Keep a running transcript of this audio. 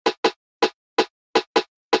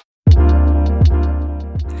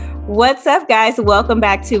What's up, guys? Welcome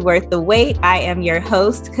back to Worth the Wait. I am your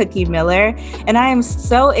host, Cookie Miller, and I am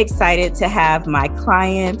so excited to have my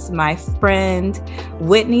client, my friend,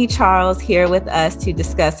 Whitney Charles, here with us to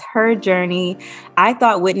discuss her journey. I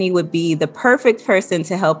thought Whitney would be the perfect person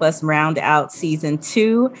to help us round out season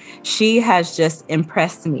 2. She has just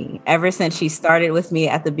impressed me ever since she started with me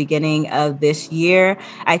at the beginning of this year.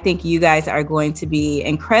 I think you guys are going to be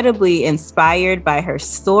incredibly inspired by her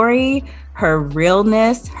story, her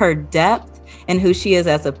realness, her depth, and who she is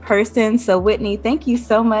as a person. So Whitney, thank you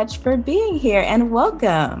so much for being here and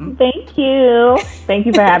welcome. Thank you. Thank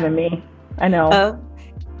you for having me. I know.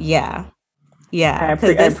 Yeah. I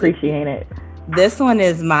appreciate it. This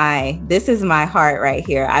is my heart right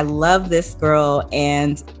here. I love this girl.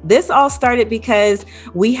 And this all started because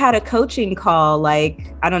we had a coaching call, I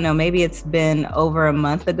don't know, maybe it's been over a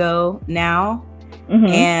month ago now. Mm-hmm.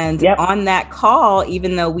 And on that call,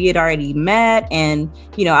 even though we had already met and,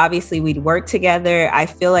 obviously we'd worked together, I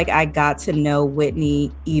feel like I got to know Whitney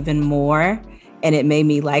even more. And it made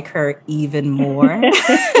me like her even more.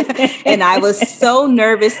 And I was so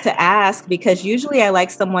nervous to ask because usually I like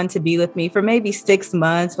someone to be with me for maybe 6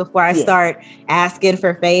 months before I start asking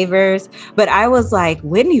for favors. But I was like,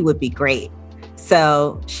 Whitney would be great.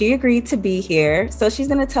 So she agreed to be here. So she's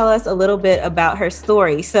going to tell us a little bit about her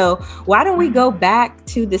story. So why don't we go back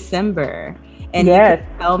to December and you can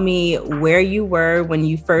tell me where you were when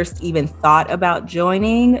you first even thought about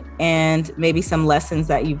joining and maybe some lessons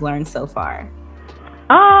that you've learned so far.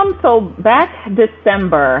 So back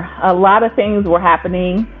December, a lot of things were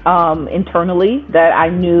happening internally that I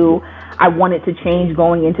knew I wanted to change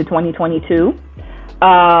going into 2022.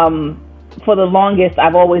 For the longest,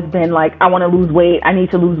 I've always been like, I want to lose weight. I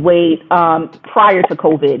need to lose weight. Prior to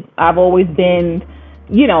COVID, I've always been,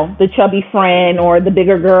 the chubby friend or the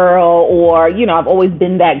bigger girl, or, I've always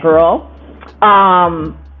been that girl.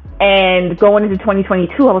 And going into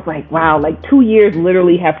 2022, I was like, wow, 2 years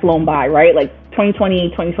literally have flown by, right?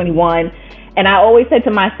 2020, 2021. And I always said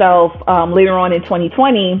to myself later on in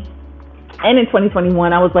 2020 and in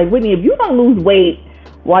 2021, I was like, Whitney, if you don't lose weight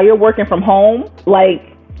while you're working from home,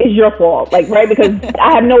 it's your fault, right? Because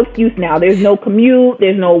I have no excuse now. There's no commute.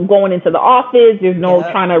 There's no going into the office. There's no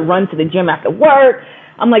trying to run to the gym after work.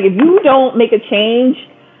 I'm like, if you don't make a change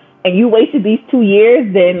and you wasted these 2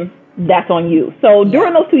 years, then that's on you. So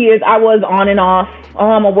during those 2 years, I was on and off. Oh,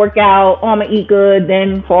 I'm going to work out. Oh, I'm going to eat good.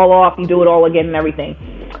 Then fall off. You do it all again and everything.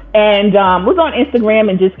 And was on Instagram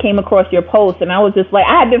and just came across your post. And I was just like,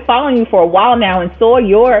 I had been following you for a while now and saw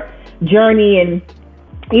your journey and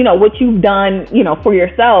what you've done, for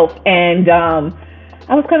yourself. And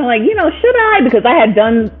I was kind of like, should I? Because I had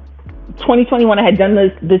done 2021, I had done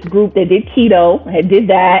this group that did keto. I had did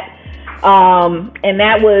that. And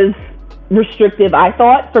that was restrictive, I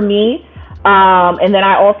thought, for me. And then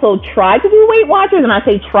I also tried to do Weight Watchers. And I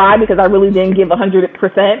say try because I really didn't give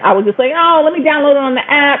 100%. I was just like, oh, let me download it on the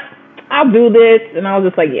app. I'll do this. And I was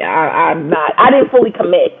just like, I didn't fully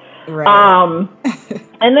commit. Right.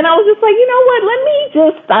 And then I was just like, let me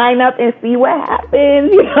just sign up and see what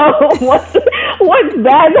happens. What's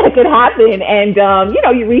bad that could happen. And,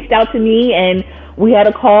 you reached out to me and we had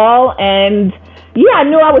a call and I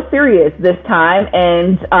knew I was serious this time.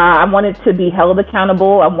 And I wanted to be held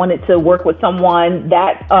accountable. I wanted to work with someone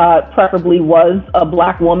that preferably was a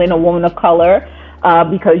Black woman, a woman of color,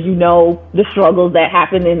 because the struggles that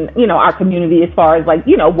happen in, our community as far as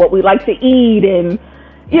what we like to eat and,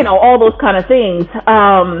 all those kind of things.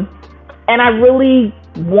 And I really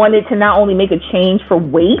wanted to not only make a change for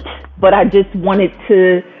weight, but I just wanted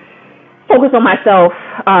to focus on myself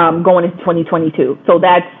going into 2022. So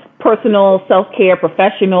that's personal, self-care,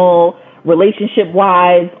 professional,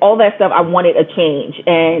 relationship-wise, all that stuff. I wanted a change.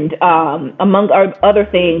 And among other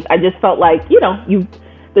things, I just felt like,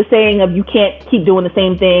 the saying of you can't keep doing the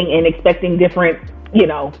same thing and expecting different,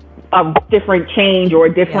 different change or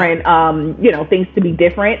different, things to be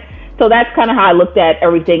different. So that's kind of how I looked at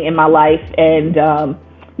everything in my life. And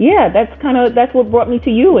that's what brought me to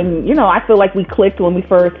you. And, I feel like we clicked when we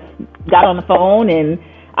first got on the phone and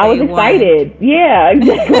I was excited. Yeah,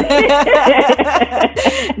 exactly.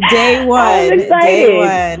 Day one. I was excited.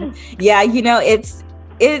 Day one. Yeah,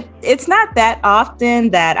 it's not that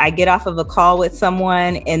often that I get off of a call with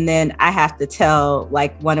someone and then I have to tell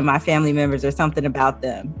one of my family members or something about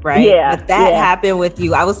them, right? Yeah. But that happened with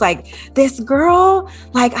you. I was like, this girl,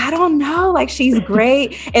 I don't know, she's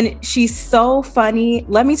great. And she's so funny.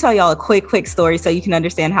 Let me tell y'all a quick story so you can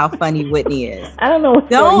understand how funny Whitney is. I don't know.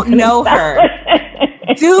 Don't know her.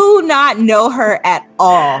 Do not know her at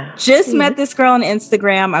all. Just met this girl on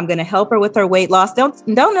Instagram. I'm going to help her with her weight loss. Don't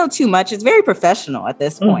know too much. It's very professional at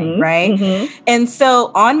this point, right? And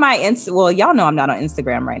so on my well, y'all know I'm not on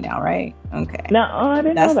Instagram right now, right? Okay. No, I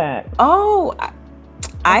didn't know that. Oh,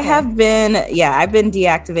 I have been, I've been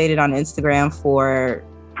deactivated on Instagram for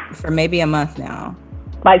maybe a month now.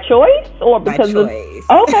 By choice or because by choice?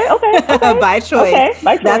 Okay. By choice. Okay,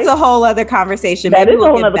 by choice. That's a whole other conversation. That Maybe is a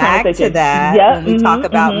whole we'll other get back conversation. to that when we talk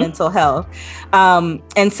about mental health.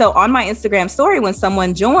 And so on my Instagram story, when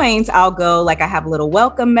someone joins, I'll go like I have a little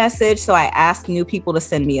welcome message. So I ask new people to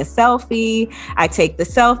send me a selfie. I take the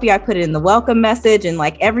selfie, I put it in the welcome message, and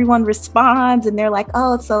like everyone responds, and they're like,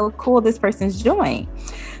 "Oh, it's so cool. This person's joined."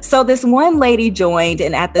 So this one lady joined,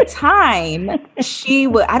 and at the time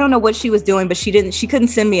I don't know what she was doing, but she couldn't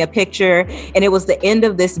send me a picture. And it was the end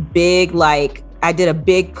of this big, like, I did a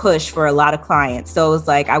big push for a lot of clients. So it was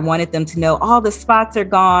like, I wanted them to know all the spots are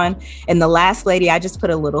gone. And the last lady, I just put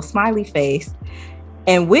a little smiley face.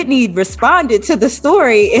 And Whitney responded to the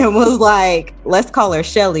story and was like, let's call her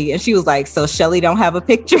Shelly. And she was like, so Shelly don't have a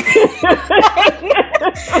picture?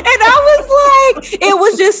 And I was like, it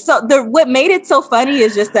was just what made it so funny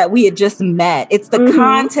is just that we had just met. It's the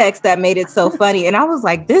context that made it so funny. And I was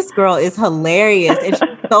like, this girl is hilarious. And she's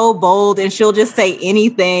so bold and she'll just say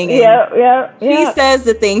anything. She says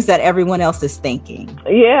the things that everyone else is thinking.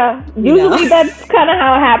 Yeah. Usually that's kind of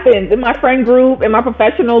how it happens in my friend group, in my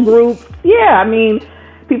professional group. Yeah. I mean,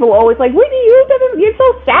 people are always like, Whitney, you're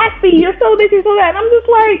so sassy. You're so this, you're so that. And I'm just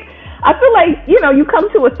like, I feel like, you come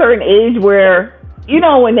to a certain age where,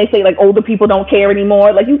 when they say like older people don't care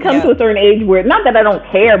anymore, like you come to a certain age where, not that I don't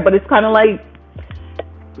care, but it's kind of like,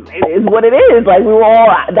 it is what it is. Like we were all,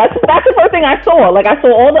 that's the first thing I saw. Like I saw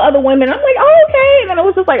all the other women. I'm like, oh, okay. And then it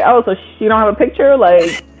was just like, oh, so she don't have a picture?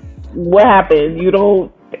 Like what happened? You don't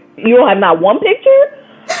have not one picture?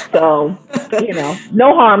 So,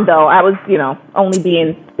 no harm though. I was, only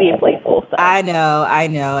being playful. So. I know.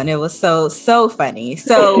 And it was so funny.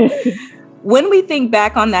 So when we think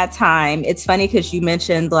back on that time, it's funny because you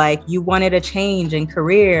mentioned like you wanted a change in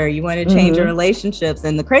career, you wanted to change in relationships.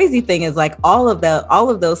 And the crazy thing is like all of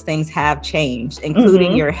those things have changed,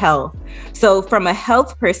 including your health. So from a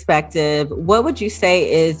health perspective, what would you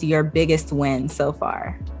say is your biggest win so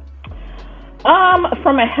far?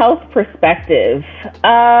 From a health perspective,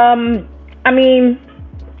 I mean,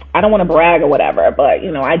 I don't want to brag or whatever, but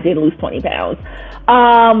I did lose 20 pounds.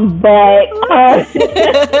 No,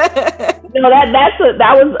 that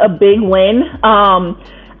was a big win. I don't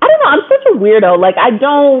know. I'm such a weirdo. Like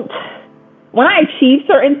when I achieve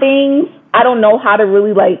certain things, I don't know how to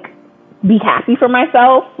really like be happy for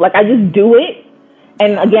myself. Like I just do it.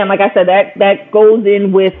 And again, like I said, that goes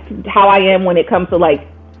in with how I am when it comes to like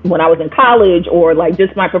when I was in college or like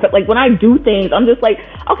just my like when I do things, I'm just like,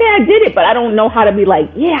 okay, I did it, but I don't know how to be like,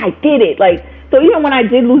 yeah, I did it. Like, so even when I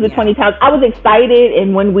did lose the 20 pounds, I was excited.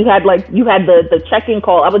 And when we had like, you had the check-in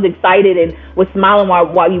call, I was excited and was smiling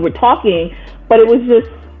while you were talking. But it was just,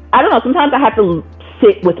 I don't know, sometimes I have to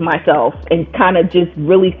sit with myself and kind of just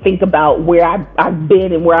really think about where I've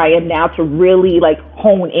been and where I am now to really like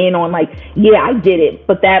hone in on like, yeah, I did it.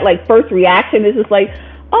 But that like first reaction is just like,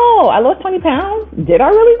 oh, I lost 20 pounds? Did I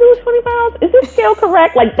really lose 20 pounds? Is this scale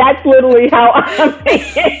correct? Like, that's literally how I'm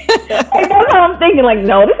thinking. Like, that's how I'm thinking. Like,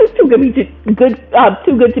 no, this is too good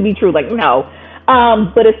to be true. Like, no.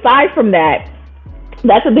 But aside from that,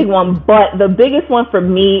 that's a big one. But the biggest one for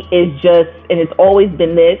me is just, and it's always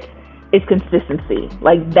been this, is consistency.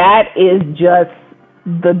 Like, that is just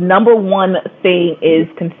the number one thing is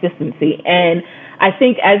consistency. And I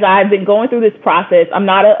think as I've been going through this process, I'm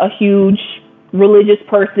not a huge religious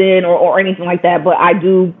person or anything like that, but I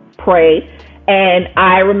do pray. And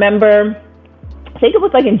I remember, I think it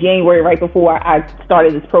was like in January, right before I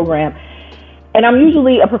started this program. And I'm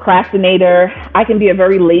usually a procrastinator. I can be a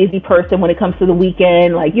very lazy person when it comes to the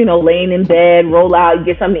weekend, like, laying in bed, roll out,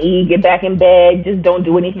 get something to eat, get back in bed, just don't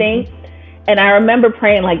do anything. And I remember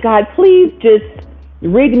praying like, God, please just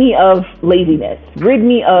rid me of laziness, rid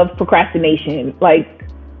me of procrastination. Like,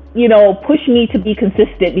 push me to be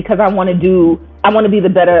consistent because I want to be the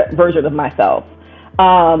better version of myself.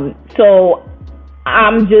 So I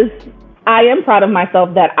am proud of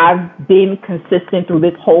myself that I've been consistent through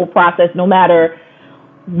this whole process. No matter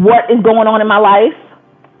what is going on in my life,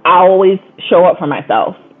 I always show up for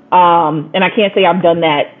myself. And I can't say I've done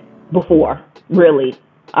that before, really.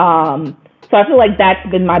 So I feel like that's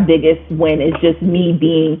been my biggest win, is just me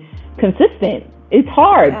being consistent. It's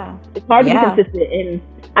hard. Yeah. It's hard to be consistent. And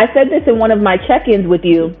I said this in one of my check-ins with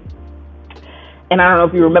you. and I don't know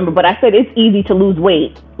if you remember, but I said it's easy to lose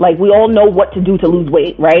weight. Like, we all know what to do to lose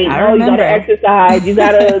weight, right? I remember. You gotta exercise, you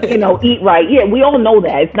gotta, eat right. Yeah, we all know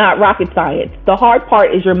that. It's not rocket science. The hard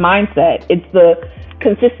part is your mindset. It's the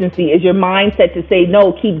consistency, is your mindset to say,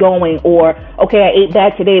 no, keep going, or, okay, I ate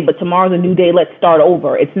bad today, but tomorrow's a new day, let's start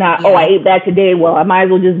over. It's not, I ate bad today, well, I might as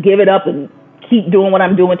well just give it up and keep doing what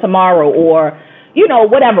I'm doing tomorrow, or,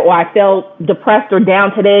 whatever, or I felt depressed or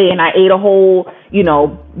down today and I ate a whole,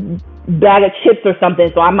 bag of chips or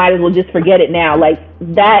something, so I might as well just forget it now. Like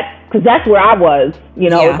that, because that's where I was,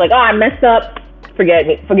 It's like, I messed up, forget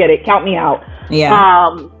it, count me out.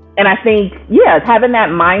 And I think, having that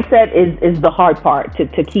mindset is the hard part,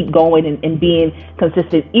 to keep going and being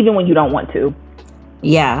consistent, even when you don't want to.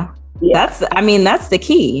 Yeah. That's the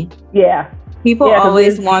key. Yeah. People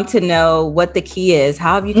always want to know what the key is.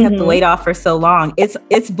 How have you kept the weight off for so long?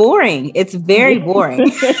 It's boring. It's very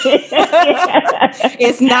boring.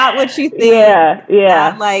 It's not what you think. Yeah.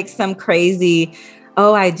 Not like some crazy,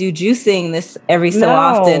 I do juicing this every so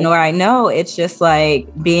often, or I know. It's just like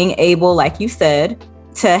being able, like you said,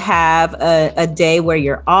 to have a day where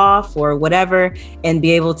you're off or whatever and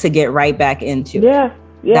be able to get right back into it. Yeah.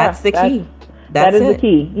 That's the key. That is the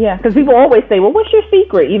key. Yeah. Because people always say, well, what's your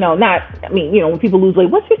secret? When people lose weight,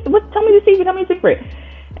 tell me the secret, tell me the secret.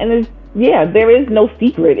 And there is no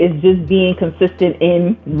secret. It's just being consistent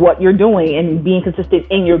in what you're doing and being consistent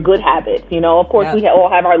in your good habits. Of course, we all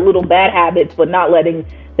have our little bad habits, but not letting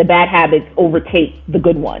the bad habits overtake the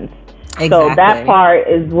good ones. Exactly. So that part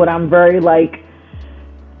is what I'm very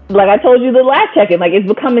like I told you the last check-in, like it's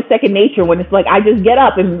becoming second nature when it's like I just get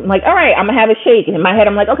up and like, all right, I'm gonna have a shake. And in my head,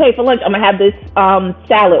 I'm like, okay, for lunch, I'm gonna have this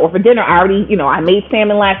salad, or for dinner, I already, I made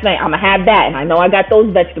salmon last night. I'm gonna have that, and I know I got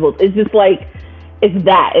those vegetables. It's just like it's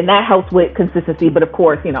that, and that helps with consistency. But of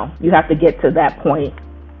course, you have to get to that point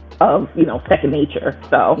of second nature.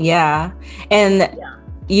 So yeah, and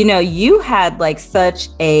you had like such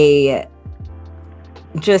a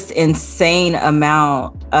just insane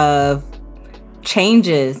amount of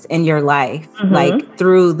changes in your life, like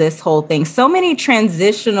through this whole thing. So many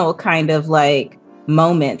transitional kind of like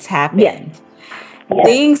moments happened. Yes.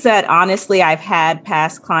 Things that honestly I've had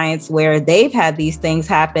past clients where they've had these things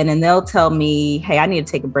happen and they'll tell me, hey, I need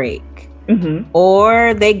to take a break.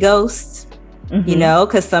 Or they ghost,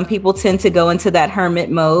 because some people tend to go into that hermit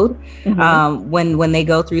mode when they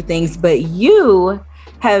go through things. But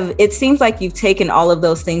it seems like you've taken all of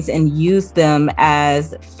those things and used them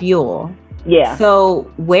as fuel. Yeah.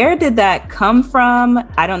 So where did that come from?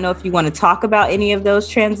 I don't know if you want to talk about any of those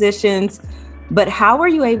transitions, but how were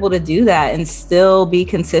you able to do that and still be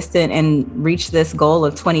consistent and reach this goal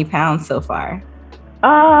of 20 pounds so far?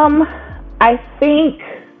 I think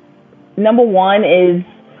number one is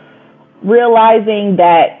realizing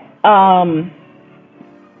that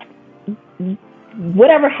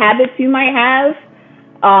whatever habits you might have,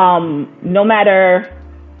 no matter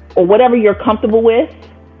or whatever you're comfortable with,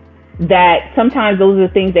 that sometimes those are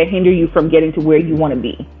the things that hinder you from getting to where you want to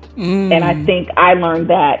be. And I think I learned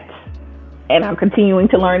that, and I'm continuing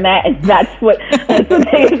to learn that, and that's the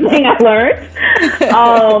biggest thing I learned.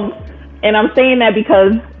 And I'm saying that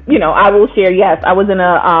because, I will share, yes, I was in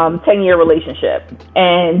a 10-year relationship,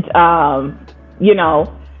 and,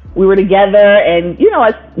 we were together, and,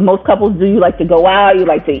 as most couples do, you like to go out, you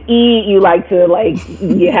like to eat, you like to,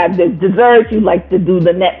 you have the dessert, you like to do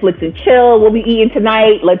the Netflix and chill. We'll be eating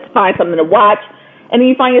tonight. Let's find something to watch. And then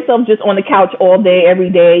you find yourself just on the couch all day, every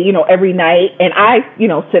day, every night. And I,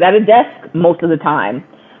 sit at a desk most of the time.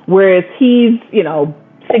 Whereas he's,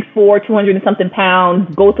 6'4", 200 and something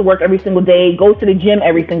pounds, goes to work every single day, goes to the gym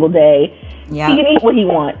every single day. Yeah. He can eat what he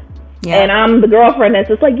wants. Yeah. And I'm the girlfriend that's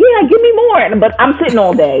just like, yeah, give me more. But I'm sitting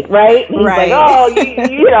all day, right? And he's like,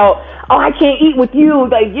 I can't eat with you.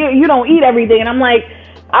 Like, you don't eat every day. And I'm like,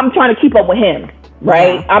 I'm trying to keep up with him,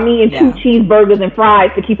 right? Yeah. I'm eating 2 cheeseburgers and fries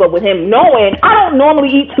to keep up with him, knowing I don't normally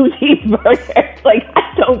eat 2 cheeseburgers. Like,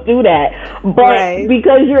 I don't do that. But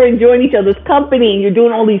because you're enjoying each other's company and you're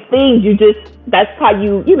doing all these things, that's how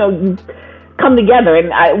you come together.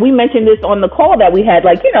 And we mentioned this on the call that we had,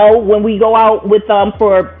 when we go out with,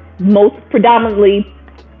 for most predominantly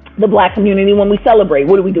the Black community, when we celebrate,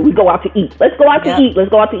 what do? We go out to eat. Let's go out to eat.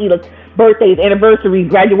 Let's go out to eat. Birthdays, anniversaries,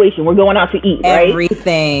 graduation. We're going out to eat, right?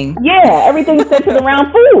 Everything. Yeah, everything's centered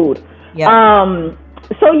around food. Yeah.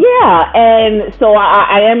 And so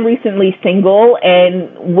I am recently single,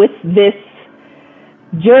 and with this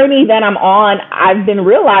journey that I'm on, I've been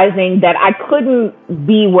realizing that I couldn't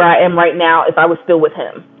be where I am right now if I was still with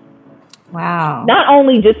him. Wow. Not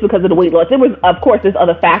only just because of the weight loss. There was, of course, there's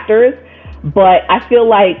other factors, but I feel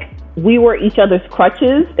like we were each other's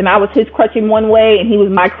crutches, and I was his crutch in one way, and he was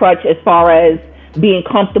my crutch as far as being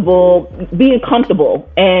comfortable.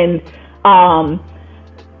 And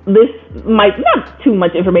this might not too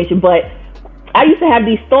much information, but I used to have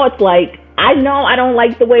these thoughts like, I know I don't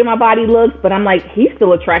like the way my body looks, but I'm like, he's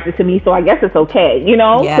still attracted to me, so I guess it's okay, you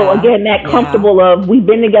know? Yeah. So again, that comfortable of, we've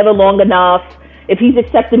been together long enough. If he's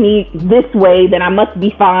accepting me this way, then I must be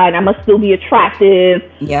fine. I must still be attractive,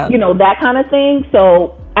 you know, that kind of thing.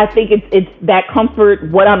 So I think it's that comfort,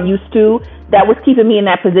 what I'm used to, that was keeping me in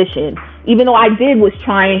that position. Even though I was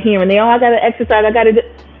trying here and there, I got to exercise,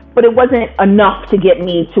 but it wasn't enough to get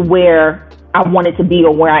me to where I wanted to be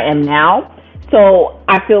or where I am now. So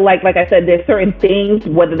I feel like I said, there's certain things,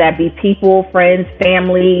 whether that be people, friends,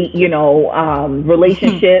 family, you know,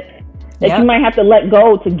 relationships, that you might have to let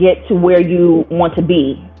go to get to where you want to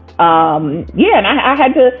be. And I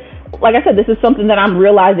had to, like I said, this is something that I'm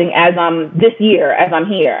realizing as I'm here.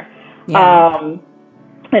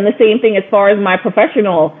 And the same thing as far as my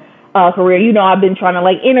professional career, you know, I've been trying to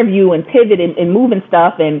like interview and pivot and move and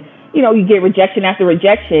stuff. And, you know, you get rejection after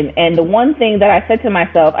rejection. And the one thing that I said to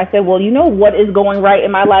myself, I said, well, you know what is going right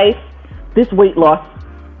in my life? This weight loss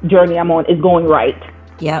journey I'm on is going right.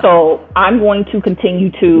 So I'm going to continue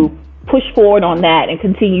to push forward on that and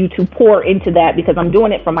continue to pour into that, because I'm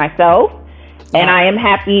doing it for myself. And I am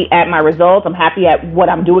happy at my results. I'm happy at what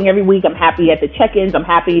I'm doing every week. I'm happy at the check-ins. I'm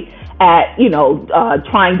happy at, you know,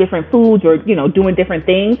 trying different foods or, you know, doing different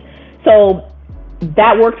things. So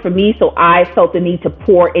that worked for me. So I felt the need to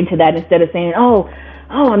pour into that instead of saying, oh,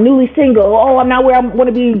 I'm newly single. Oh, I'm not where I want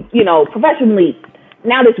to be, you know, professionally.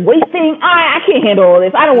 Now this weight thing, I can't handle all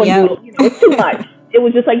this. I don't want to do it. You know, it's too much. It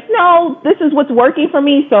was just like, no, this is what's working for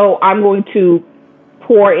me. So I'm going to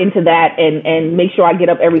pour into that and make sure I get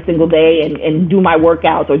up every single day and do my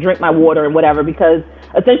workouts or drink my water and whatever, because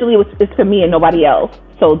essentially it's for me and nobody else.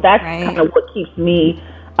 So that's kind of what keeps me,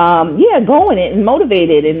 going and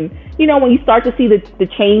motivated. And, you know, when you start to see the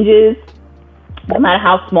changes, no matter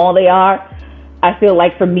how small they are, I feel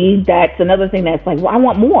like for me, that's another thing that's like, well, I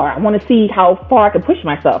want more. I want to see how far I can push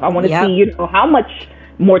myself. I want to see, you know, how much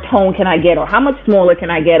more tone can I get, or how much smaller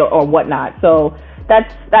can I get, or whatnot. So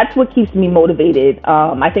that's what keeps me motivated.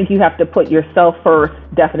 I think you have to put yourself first,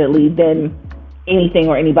 definitely, than anything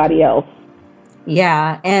or anybody else.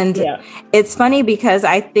 And it's funny because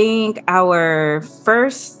I think our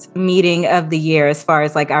first meeting of the year, as far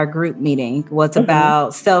as like our group meeting, was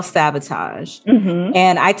about self-sabotage.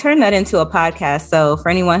 And I turned that into a podcast. So for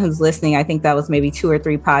anyone who's listening, I think that was maybe 2 or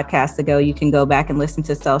 3 podcasts ago. You can go back and listen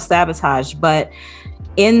to self-sabotage. But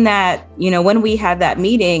in that, you know, when we had that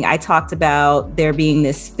meeting, I talked about there being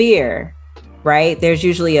this fear, right? There's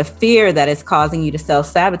usually a fear that is causing you to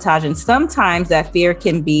self-sabotage. And sometimes that fear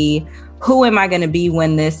can be, who am I going to be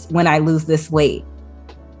when I lose this weight?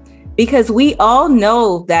 Because we all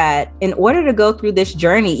know that in order to go through this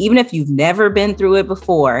journey, even if you've never been through it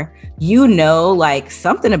before, you know, like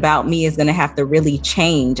something about me is going to have to really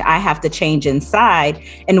change. I have to change inside.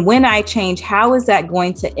 And when I change, how is that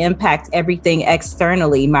going to impact everything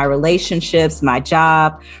externally, my relationships, my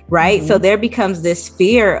job, right? So there becomes this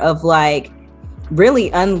fear of like really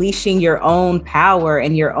unleashing your own power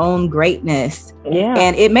and your own greatness.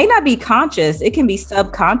 And it may not be conscious, it can be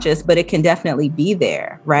subconscious, but it can definitely be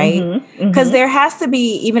there, right? Because there has to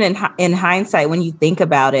be, even in hindsight, when you think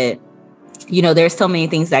about it, you know, there's so many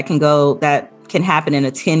things that can happen in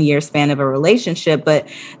a 10-year span of a relationship, but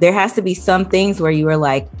there has to be some things where you were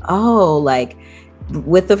like, oh, like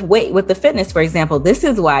with the fitness, for example, this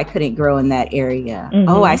is why I couldn't grow in that area.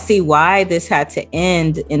 Oh, I see why this had to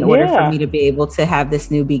end in order for me to be able to have this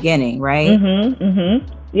new beginning, right? And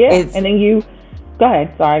then you go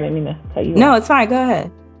ahead. Sorry, I didn't mean to cut you off. No, it's fine. Go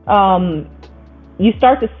ahead. You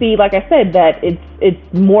start to see, like I said, that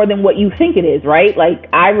it's more than what you think it is, right? Like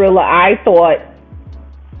I thought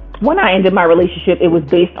when I ended my relationship, it was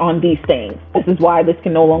based on these things. This is why this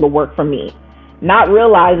can no longer work for me. Not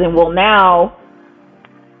realizing, well, now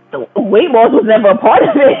the weight loss was never a part of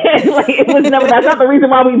it. Like it was never. That's not the reason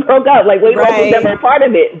why we broke up. Like weight loss was never a part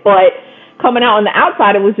of it. But coming out on the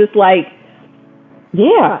outside, it was just like,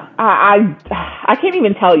 I can't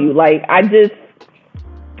even tell you. Like I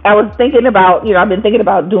was thinking about, you know, I've been thinking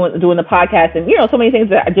about doing the podcast, and you know, so many things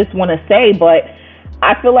that I just want to say, but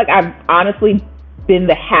I feel like I've honestly been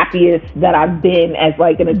the happiest that I've been as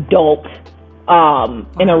like an adult.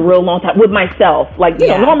 In a real long time with myself. Like, you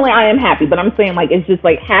know, normally I am happy, but I'm saying like, it's just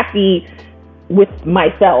like happy with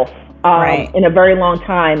myself, in a very long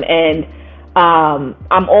time. And,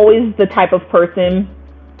 I'm always the type of person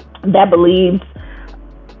that believes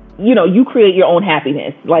you create your own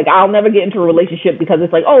happiness. Like, I'll never get into a relationship because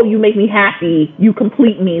it's like, oh, you make me happy, you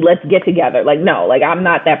complete me, let's get together. Like, no, like, I'm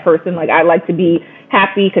not that person. Like, I like to be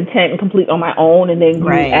happy, content, and complete on my own, and then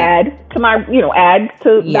add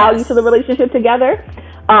to value to the relationship together.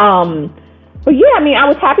 But yeah, I mean, I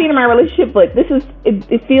was happy in my relationship, but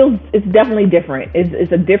it's definitely different.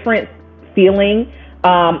 It's a different feeling.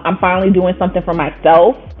 I'm finally doing something for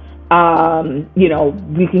myself.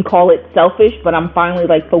 We can call it selfish, but I'm finally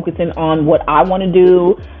like focusing on what I want to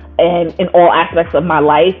do and in all aspects of my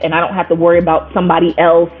life. And I don't have to worry about somebody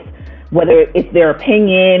else, whether it's their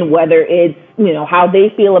opinion, whether it's, how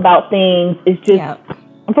they feel about things. It's just,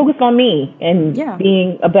 I'm focused on me and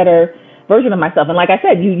being a better version of myself. And like I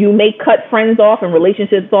said, you may cut friends off and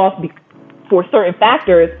relationships off for certain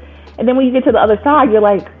factors. And then when you get to the other side, you're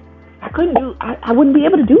like, I wouldn't be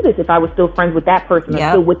able to do this if I was still friends with that person or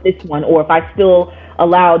still with this one, or if I still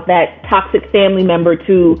allowed that toxic family member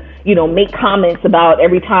to, make comments about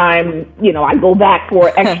every time, I go back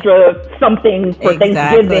for extra something for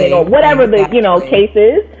Thanksgiving or whatever the, case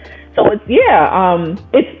is. So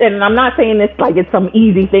and I'm not saying this like it's some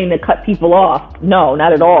easy thing to cut people off. No,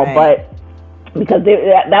 not at all. But because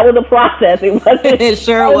that was a process. It wasn't. It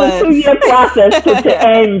sure was a 2-year process to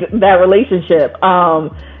end that relationship.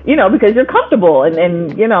 Because you're comfortable and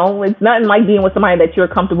it's nothing like being with somebody that you're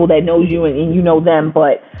comfortable, that knows you and you know them.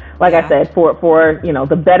 But like I said, for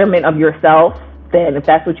the betterment of yourself, then if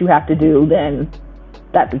that's what you have to do, then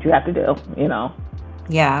that's what you have to do,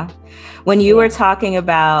 Yeah. When you were talking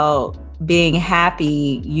about being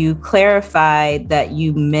happy, you clarified that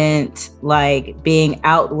you meant like being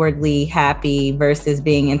outwardly happy versus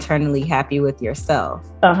being internally happy with yourself.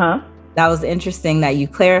 Uh-huh. That was interesting that you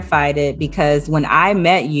clarified it, because when I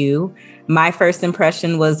met you, my first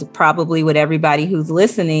impression was probably what everybody who's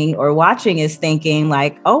listening or watching is thinking,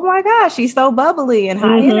 like, oh my gosh, she's so bubbly and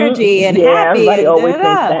high energy and happy. Everybody always thinks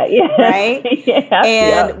that. Yeah. Right?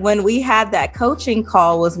 And when we had that coaching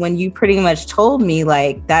call was when you pretty much told me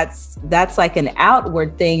like, that's like an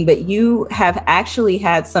outward thing, but you have actually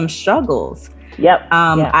had some struggles. Yep.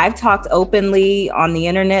 I've talked openly on the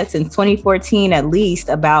internet since 2014, at least,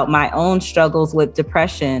 about my own struggles with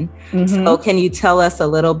depression. Mm-hmm. So can you tell us a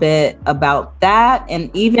little bit about that? And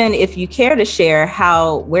even if you care to share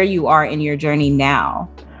where you are in your journey now.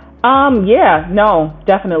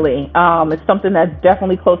 Definitely. It's something that's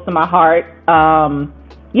definitely close to my heart. I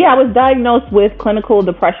was diagnosed with clinical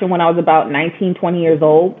depression when I was about 19, 20 years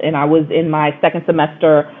old, and I was in my second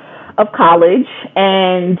semester of college.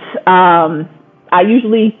 And, I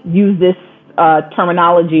usually use this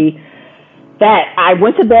terminology that I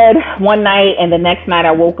went to bed one night and the next night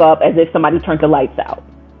I woke up as if somebody turned the lights out.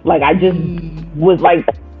 Like I just was like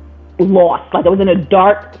lost. Like I was in a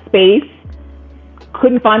dark space,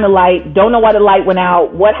 couldn't find the light, don't know why the light went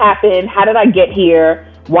out, what happened, how did I get here,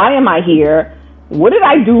 why am I here, what did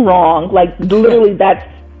I do wrong? Like literally that's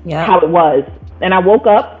how it was. And I woke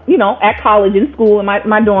up, at college, in school, in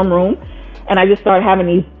my dorm room, and I just started having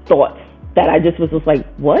these thoughts that I just was like,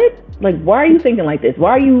 what? Like, why are you thinking like this?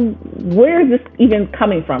 Where is this even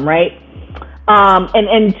coming from, right?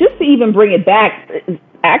 And just to even bring it back,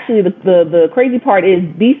 actually, the crazy part is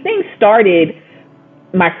these things started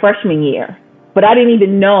my freshman year, but I didn't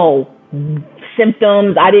even know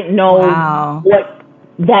symptoms. I didn't know what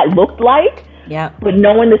that looked like. Yeah. But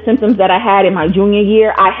knowing the symptoms that I had in my junior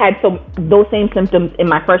year, I had those same symptoms in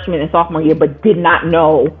my freshman and sophomore year, but did not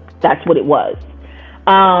know that's what it was.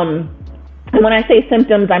 And when I say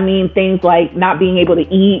symptoms, I mean things like not being able to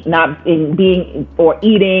eat,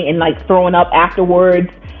 eating and like throwing up afterwards,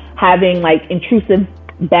 having like intrusive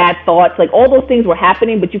bad thoughts, like all those things were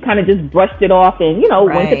happening, but you kind of just brushed it off and,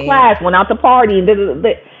 went to class, went out to party,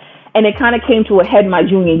 and it kind of came to a head my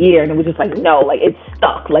junior year, and it was just like, no, like it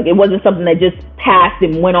stuck. Like it wasn't something that just passed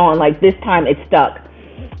and went on. Like this time it stuck.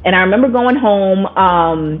 And I remember going home,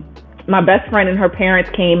 my best friend and her parents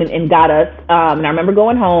came and got us, and I remember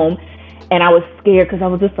going home. And I was scared because I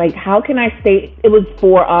was just like, how can I stay? It was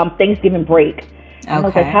for Thanksgiving break. And I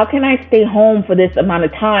was like, how can I stay home for this amount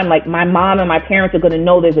of time? Like my mom and my parents are going to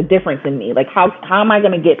know there's a difference in me. Like how am I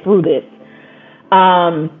going to get through this?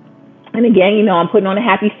 And again, I'm putting on a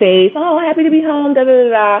happy face. Oh, happy to be home. Da da da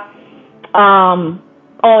da.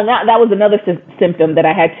 And that was another symptom that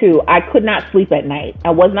I had too. I could not sleep at night.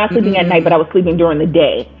 I was not sleeping at night, but I was sleeping during the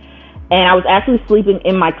day. And I was actually sleeping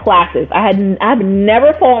in my classes. I've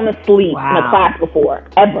never fallen asleep in a class before,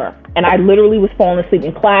 ever. And I literally was falling asleep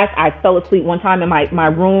in class. I fell asleep one time in my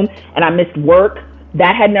room and I missed work.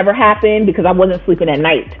 That had never happened because I wasn't sleeping at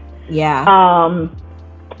night. Yeah.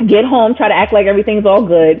 Get home, try to act like everything's all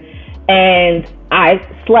good. and I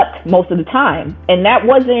slept most of the time. And that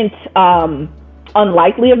wasn't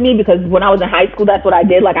unlikely of me, because when I was in high school, that's what I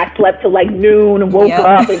did. Like, I slept till like noon and woke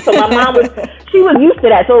up. And so my mom she was used to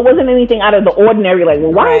that. So it wasn't anything out of the ordinary. Like,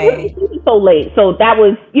 well, why is it sleeping so late? So that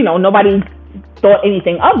was, nobody thought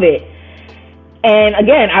anything of it. And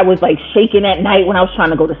again, I was like shaking at night when I was trying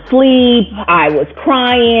to go to sleep. I was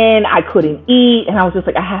crying. I couldn't eat. And I was just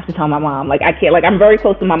like, I have to tell my mom. Like, I can't, like, I'm very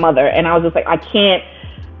close to my mother. And I was just like, I can't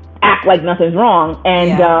act like nothing's wrong.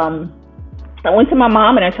 And I went to my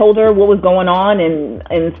mom and I told her what was going on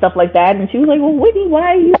and stuff like that. And she was like, well, Whitney,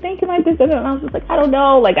 why are you thinking like this? And I was just like, I don't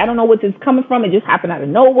know. Like, I don't know where this is coming from. It just happened out of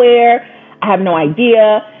nowhere. I have no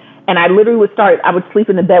idea. And I literally I would sleep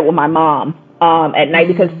in the bed with my mom at night,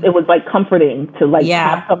 because it was like comforting to like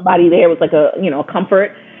have somebody there. It was like a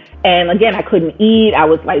comfort. And again, I couldn't eat. I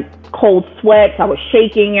was like cold sweats. I was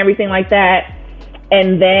shaking, everything like that.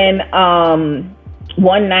 And then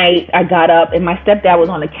one night I got up and my stepdad was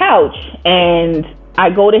on the couch, and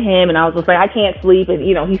I go to him and I was just like, I can't sleep. And,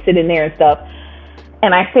 he's sitting there and stuff.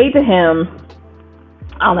 And I say to him,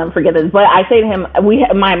 I'll never forget this, but I say to him,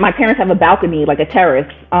 my parents have a balcony, like a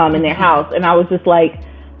terrace in their house. And I was just like,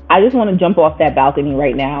 I just want to jump off that balcony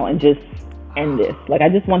right now and just end this. Like, I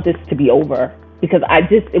just want this to be over, because I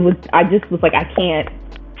just was like, I can't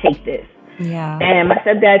take this. Yeah. And my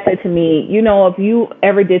stepdad said to me, if you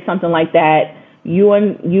ever did something like that, you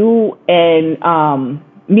and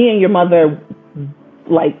me and your mother,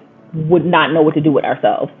 like, would not know what to do with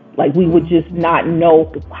ourselves. Like, we would just not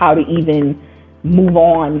know how to even move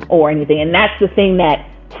on or anything. And that's the thing that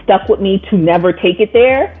stuck with me to never take it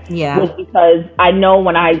there. Yeah. Was because I know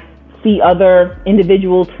when I see other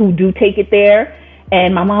individuals who do take it there,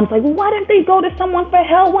 and my mom's like, well, why didn't they go to someone for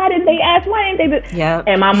help? Why didn't they ask? Why didn't they do? Yeah.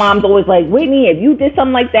 And my mom's always like, Whitney, if you did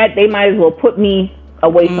something like that, they might as well put me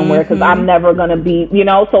away somewhere, because I'm never going to be,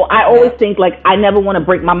 so I always think, like, I never want to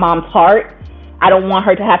break my mom's heart. I don't want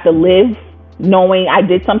her to have to live knowing I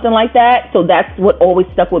did something like that. So that's what always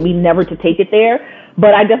stuck with me, never to take it there.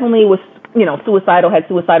 But I definitely was, suicidal, had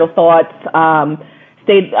suicidal thoughts,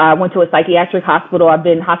 went to a psychiatric hospital. I've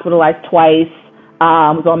been hospitalized twice,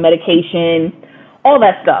 was on medication, all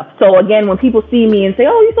that stuff. So again, when people see me and say,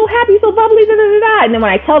 oh, you're so happy, you're so bubbly, da, da, da, da, and then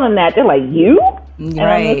when I tell them that, they're like, you? And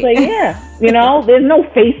I'm just like, yeah, there's no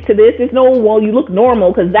face to this. There's no, well, you look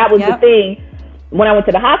normal, because that was the thing. When I went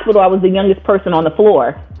to the hospital, I was the youngest person on the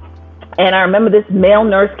floor. And I remember this male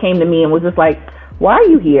nurse came to me and was just like, why are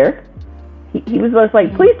you here? He was just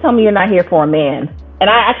like, please tell me you're not here for a man. And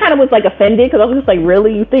I kind of was like offended, because I was just like,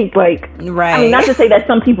 really? You think, like, I mean, not to say that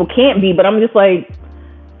some people can't be, but I'm just like,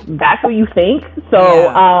 that's what you think?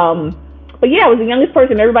 So, but yeah, I was the youngest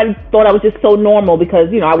person. Everybody thought I was just so normal, because,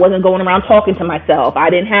 I wasn't going around talking to myself. I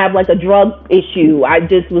didn't have like a drug issue. I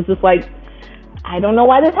just was just like, I don't know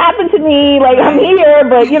why this happened to me. Like, I'm here,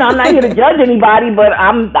 but I'm not here to judge anybody, but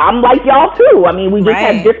I'm like y'all too. I mean, we just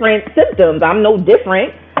have different symptoms. I'm no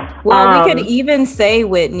different. Well, we could even say,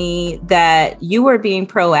 Whitney, that you were being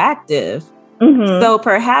proactive. So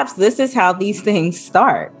perhaps this is how these things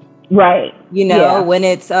start. Right. When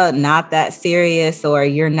it's not that serious, or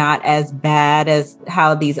you're not as bad as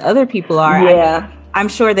how these other people are. Yeah. I'm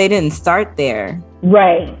sure they didn't start there.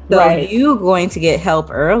 Right. So you going to get help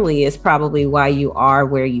early is probably why you are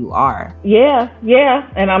where you are. Yeah. Yeah.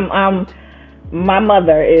 And my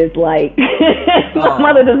mother is like, my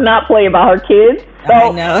mother does not play about her kids. So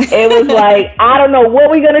I know. It was like, I don't know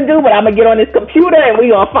what we're going to do, but I'm going to get on this computer and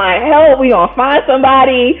we're going to find help. We're going to find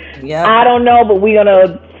somebody. Yep. I don't know, but we're going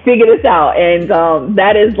to figure this out. And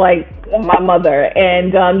that is like my mother.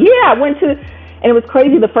 And I went to, and it was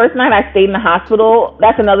crazy. The first night I stayed in the hospital,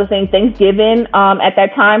 that's another thing. Thanksgiving at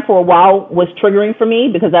that time for a while was triggering for me,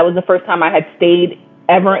 because that was the first time I had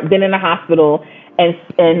been in a hospital and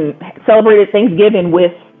celebrated Thanksgiving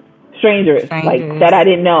with strangers like that I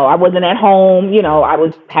didn't know. I wasn't at home. I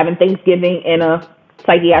was having Thanksgiving in a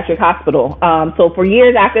psychiatric hospital. So for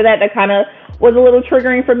years after that, that kind of was a little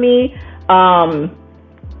triggering for me. But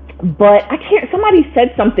somebody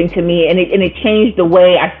said something to me and it changed the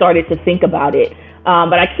way I started to think about it.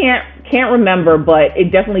 But I can't remember, but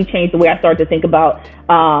it definitely changed the way I started to think about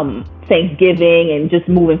Thanksgiving and just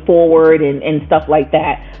moving forward and stuff like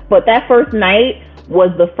that. But that first night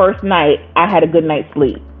was the first night I had a good night's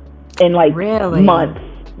sleep in like months.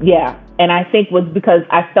 Yeah. And I think was because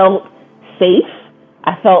I felt safe.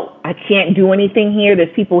 I felt I can't do anything here.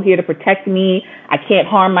 There's people here to protect me. I can't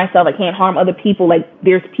harm myself. I can't harm other people. Like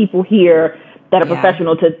there's people here that are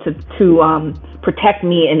professional to protect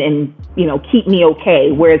me and keep me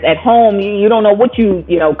okay. Whereas at home, you don't know what you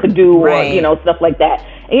could do or stuff like that.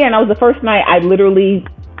 And that was the first night I literally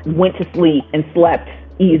went to sleep and slept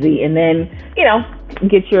easy. And then, you know,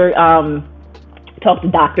 get your, talk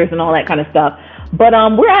to doctors and all that kind of stuff. But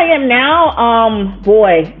where I am now,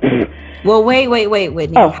 boy. Well, wait,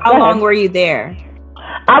 Whitney. Oh, how long were you there?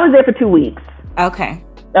 I was there for 2 weeks. Okay.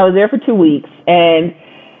 I was there for 2 weeks. And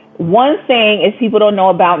one thing is, people don't know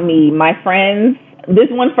about me. My friends, this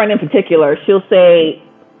one friend in particular, she'll say,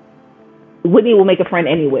 Whitney will make a friend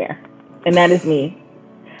anywhere. And that is me.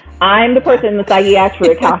 I'm the person in the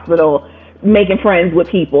psychiatric hospital making friends with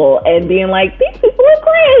people and being like, these people are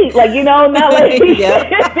great. Like, you know, not like being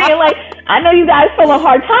like, I know you guys feel a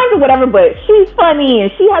hard times or whatever, but she's funny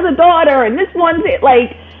and she has a daughter and this one's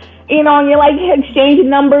like, you know, and you're like exchanging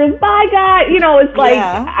numbers. Bye, guys. You know, it's like,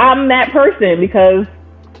 I'm that person because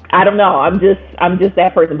I don't know. I'm just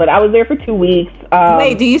that person. But I was there for 2 weeks.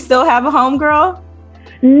 Wait, do you still have a homegirl?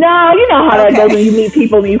 No, you know how that goes when you meet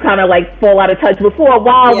people and you kind of like fall out of touch. But for a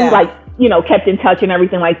while, we like, you know, kept in touch and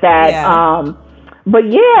everything like that. Yeah.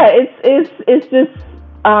 But yeah, it's just,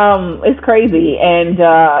 it's crazy. And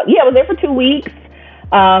I was there for 2 weeks,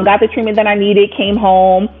 got the treatment that I needed, came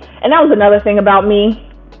home. And that was another thing about me,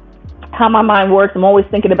 how my mind works. I'm always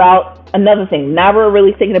thinking about another thing, never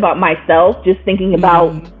really thinking about myself, just thinking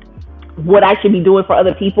about what I should be doing for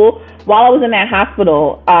other people. While I was in that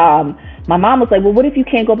hospital, my mom was like, well, what if you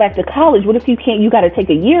can't go back to college? What if you got to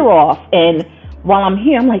take a year off? And while I'm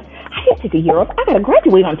here, I'm like, I can't take a year off. I got to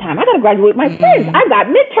graduate on time. I got to graduate with my friends. I got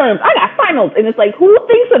midterms. I got finals. And it's like, who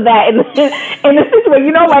thinks of that in the situation?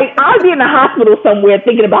 You know, like, I'll be in the hospital somewhere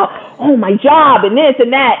thinking about, oh, my job and this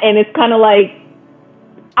and that. And it's kind of like,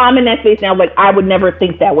 I'm in that space now. Like, I would never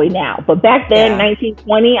think that way now. But back then,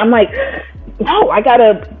 1920, I'm like, no, I got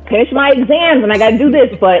to finish my exams and I got to do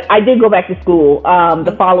this. But I did go back to school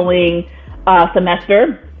the following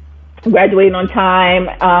semester. Graduated on time.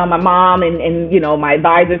 My mom and you know, my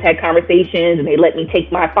advisors had conversations and they let me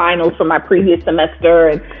take my finals from my previous semester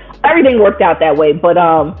and everything worked out that way. But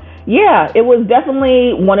it was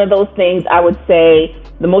definitely one of those things. I would say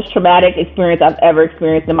the most traumatic experience I've ever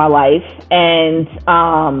experienced in my life. And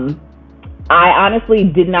I honestly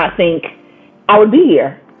did not think I would be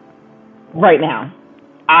here right now.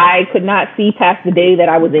 I could not see past the day that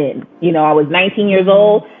I was in. You know, I was 19 years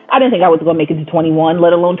old. I didn't think I was going to make it to 21,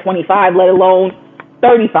 let alone 25, let alone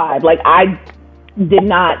 35. Like, I did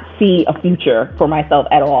not see a future for myself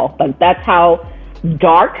at all. Like, that's how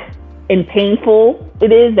dark and painful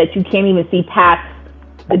it is that you can't even see past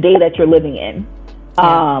the day that you're living in.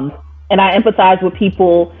 And I empathize with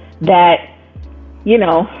people that, you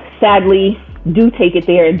know, sadly do take it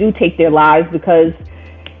there and do take their lives, because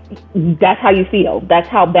that's how you feel. That's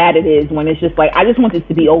how bad it is when it's just like, I just want this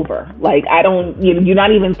to be over. Like, you're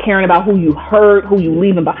not even caring about who you hurt, who you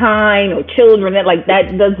leaving behind, or children.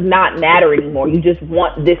 That does not matter anymore. You just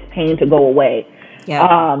want this pain to go away.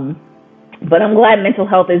 Yeah. But I'm glad mental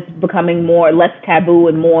health is becoming less taboo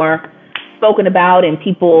and more spoken about, and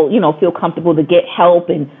people, you know, feel comfortable to get help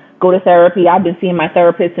and go to therapy. I've been seeing my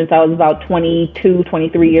therapist since I was about 22,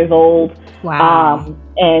 23 years old. Wow.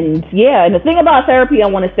 And the thing about therapy I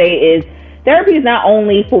want to say is, therapy is not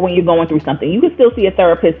only for when you're going through something. You can still see a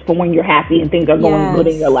therapist for when you're happy and things are going good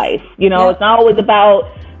in your life. You know, It's not always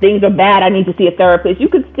about things are bad, I need to see a therapist. You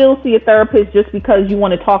could still see a therapist just because you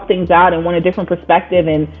want to talk things out and want a different perspective.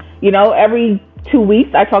 And, you know, every 2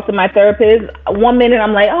 weeks I talk to my therapist. 1 minute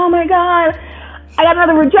I'm like, oh my God, I got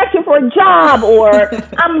another rejection for a job, or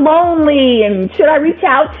I'm lonely and should I reach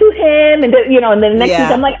out to him? And then, you know, and then the next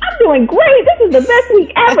week I'm like, I'm doing great. This is the best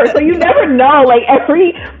week ever. So you never know, like,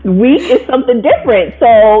 every week is something different.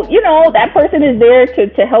 So, you know, that person is there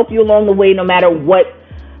to help you along the way, no matter what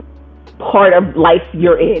part of life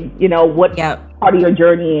you're in, you know, what part of your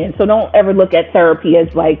journey in. So don't ever look at therapy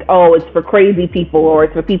as like, oh, it's for crazy people, or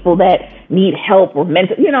it's for people that need help or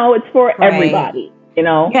mental, you know, it's for everybody, you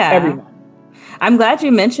know, everyone. I'm glad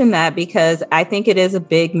you mentioned that, because I think it is a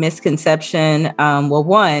big misconception. Well,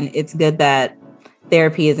 one, it's good that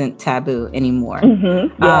therapy isn't taboo anymore.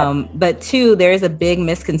 But two, there is a big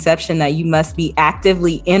misconception that you must be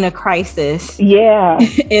actively in a crisis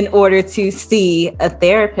in order to see a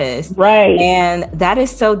therapist. Right. And that is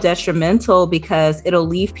so detrimental, because it'll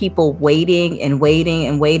leave people waiting and waiting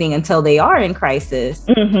and waiting until they are in crisis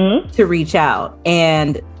to reach out.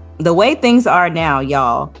 And the way things are now,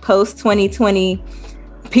 y'all, post 2020,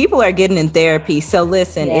 people are getting in therapy. So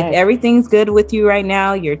listen, if everything's good with you right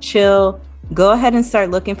now, you're chill, go ahead and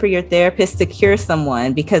start looking for your therapist to cure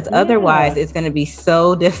someone, because otherwise it's going to be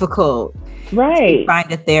so difficult to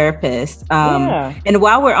find a therapist. And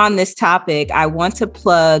while we're on this topic, I want to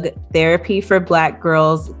plug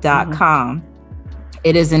therapyforblackgirls.com.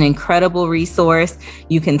 It is an incredible resource.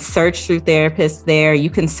 You can search through therapists there.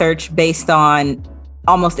 You can search based on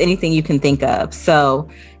almost anything you can think of. So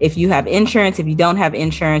if you have insurance, if you don't have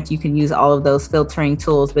insurance, you can use all of those filtering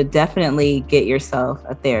tools, but definitely get yourself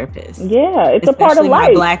a therapist. Yeah, it's especially a part of life.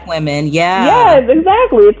 My Black women. Yeah. Yes,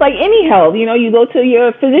 exactly. It's like any health. You know, you go to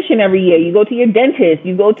your physician every year, you go to your dentist,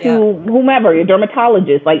 you go to whomever, your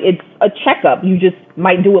dermatologist. Like, it's a checkup. You just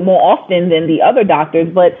might do it more often than the other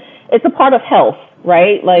doctors, but it's a part of health,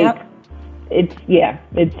 right? Like,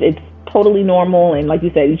 it's totally normal. And like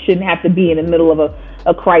you said, you shouldn't have to be in the middle of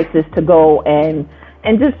a crisis to go and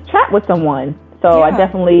just chat with someone. So I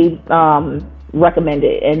definitely recommend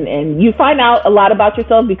it. And you find out a lot about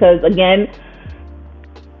yourself because, again,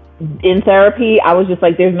 in therapy, I was just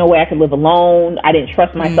like, there's no way I could live alone. I didn't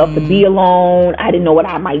trust myself to be alone. I didn't know what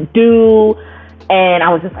I might do. And I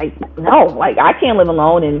was just like, no, like, I can't live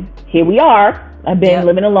alone. And here we are. I've been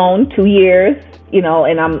living alone 2 years, you know,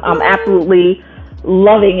 and I'm absolutely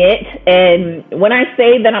loving it. And when I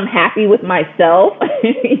say that I'm happy with myself,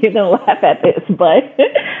 you're gonna laugh at this, but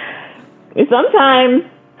sometimes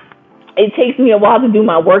it takes me a while to do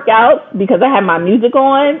my workouts because I have my music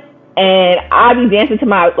on, and I be dancing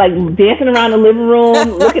dancing around the living room,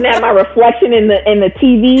 looking at my reflection in the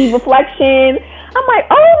TV reflection. I'm like,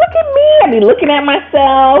 oh, look at me. I be looking at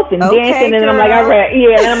myself and dancing, and I'm like, all right,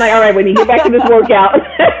 and I'm like, all right, Whitney, get back to this workout.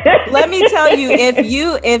 Let me tell you,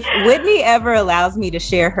 if Whitney ever allows me to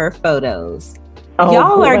share her photos,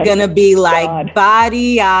 y'all are gonna be like,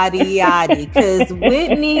 body, yaddy, yaddy, because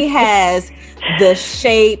Whitney has the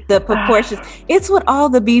shape, the proportions. It's what all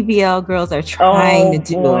the BBL girls are trying to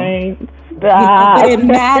do. Boy. But it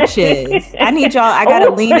matches. I need y'all. I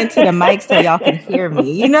gotta lean into the mic so y'all can hear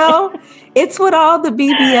me. You know, it's what all the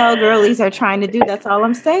BBL girlies are trying to do. That's all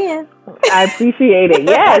I'm saying. I appreciate it.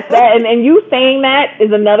 Yes, and you saying that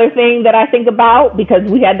is another thing that I think about, because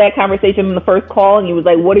we had that conversation in the first call, and you was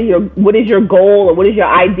like, "What is your goal, or what is your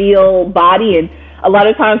ideal body?" And a lot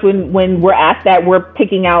of times when we're asked that, we're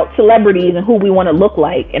picking out celebrities and who we want to look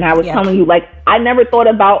like. And I was telling you, like, I never thought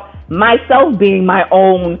about myself being my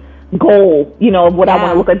own goal, you know, of what I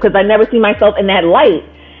want to look like, because I never see myself in that light.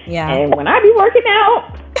 Yeah. And when I be working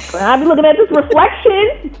out, when I be looking at this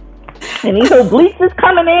reflection and these obliques is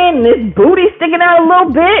coming in and this booty sticking out a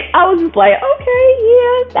little bit, I was just like, okay,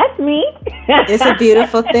 yeah, that's me. It's a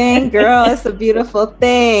beautiful thing, girl. It's a beautiful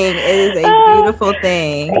thing. It is a beautiful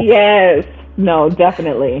thing. Yes. No,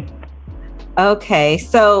 definitely. Okay.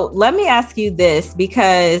 So let me ask you this,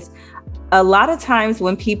 because a lot of times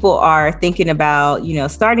when people are thinking about, you know,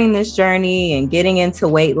 starting this journey and getting into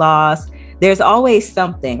weight loss, there's always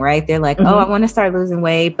something, right? They're like, oh, I want to start losing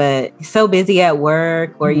weight, but so busy at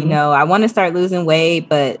work, or, you know, I want to start losing weight,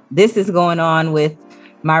 but this is going on with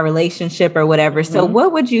my relationship or whatever. So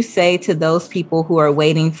what would you say to those people who are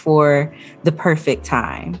waiting for the perfect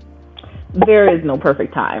time? There is no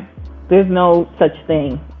perfect time. There's no such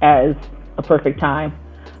thing as a perfect time.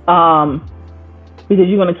 Because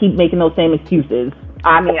you're going to keep making those same excuses.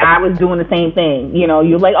 I mean, I was doing the same thing. You know,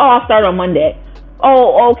 you're like, oh, I'll start on Monday.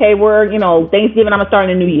 Oh, okay, we're, you know, Thanksgiving, I'm going to start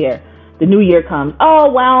in the new year. The new year comes. Oh,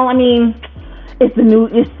 well, I mean, it's the New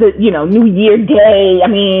Year day. I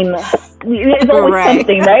mean, it's always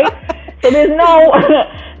something, right? So there's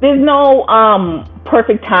no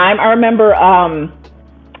perfect time. I remember, I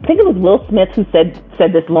think it was Will Smith who said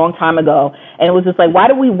this a long time ago. And it was just like, why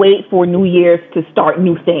do we wait for New Year's to start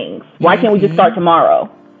new things? Why can't we just start tomorrow?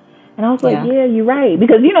 And I was like, yeah, you're right.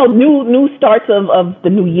 Because, you know, new starts of the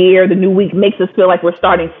new year, the new week makes us feel like we're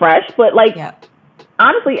starting fresh. But, like,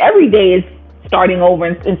 honestly, every day is starting over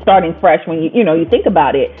and starting fresh when you think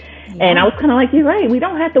about it. Yeah. And I was kind of like, you're right. We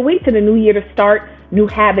don't have to wait till the new year to start new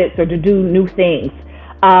habits or to do new things.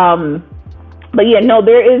 But yeah, no,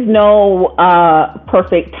 there is no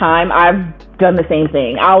perfect time. I've done the same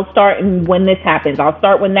thing. I'll start when this happens. I'll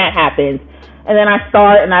start when that happens. And then I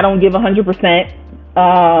start and I don't give 100%.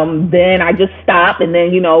 Then I just stop. And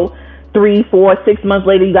then, 3, 4, 6 months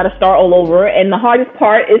later, you got to start all over. And the hardest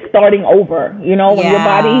part is starting over. When your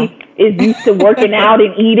body is used to working out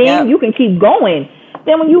and eating, you can keep going.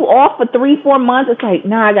 Then when you off for 3, 4 months, it's like,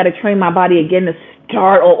 nah, I got to train my body again to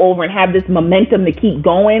start all over and have this momentum to keep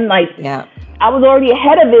going. I was already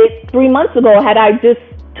ahead of it 3 months ago. Had I just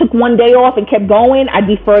took one day off and kept going, I'd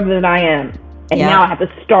be further than I am. And now I have to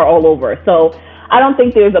start all over. So I don't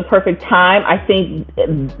think there's a perfect time. I think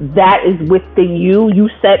that is within you. You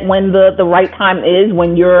set when the right time is,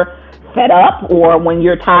 when you're fed up or when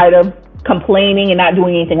you're tired of complaining and not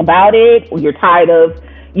doing anything about it, or you're tired of,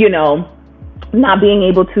 not being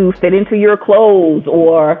able to fit into your clothes,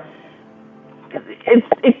 or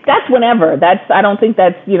that's whenever. I don't think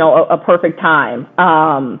that's, a perfect time.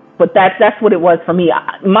 But that's what it was for me.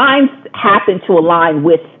 Mine happened to align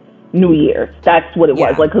with New Year's. That's what it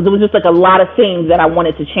was. Like, because it was just like a lot of things that I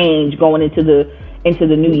wanted to change going into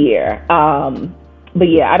the new year. But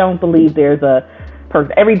yeah, I don't believe there's a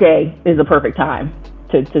perfect. Every day is a perfect time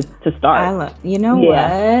to start. What? We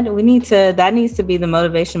need to. That needs to be the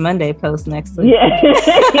Motivation Monday post next week. Yeah,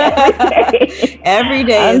 every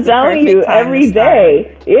day. I'm telling you, every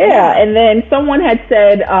day. Yeah. And then someone had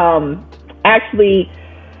said, actually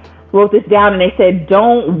wrote this down, and they said,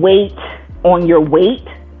 "Don't wait on your weight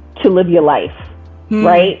to live your life."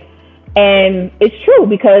 Right? And it's true,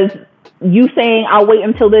 because you saying, "I'll wait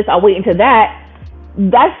until this, I'll wait until that,"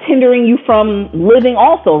 that's hindering you from living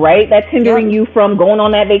also, right? That's hindering you from going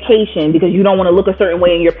on that vacation because you don't want to look a certain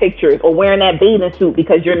way in your pictures, or wearing that bathing suit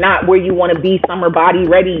because you're not where you want to be summer body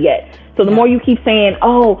ready yet. So the more you keep saying,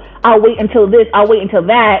 "Oh, I'll wait until this, I'll wait until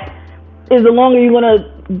that," is the longer you're going to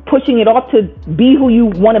pushing it off to be who you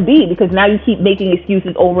want to be, because now you keep making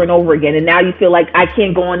excuses over and over again. And now you feel like, I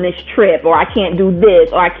can't go on this trip, or I can't do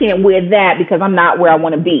this, or I can't wear that because I'm not where I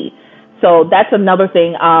want to be. So that's another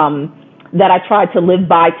thing that I tried to live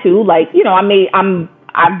by too. Like,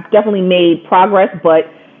 I've definitely made progress, but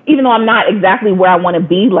even though I'm not exactly where I want to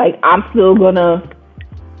be, like, I'm still gonna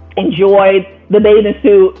enjoy the bathing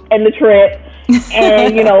suit and the trip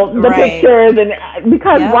and the pictures, and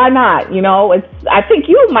because why not? I think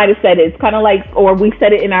you might have said it. It's kind of like, or we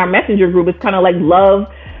said it in our messenger group. It's kind of like, love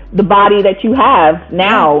the body that you have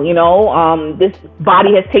now. This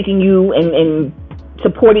body has taken you and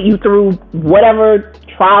supported you through whatever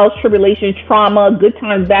trials, tribulations, trauma, good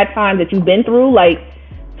times, bad times that you've been through. Like,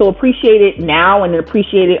 so appreciate it now, and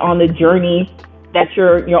appreciate it on the journey that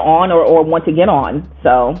you're on or want to get on.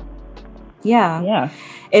 So yeah.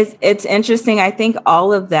 It's interesting. I think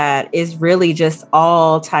all of that is really just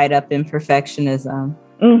all tied up in perfectionism.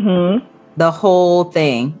 The whole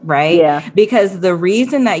thing, right? Yeah. Because the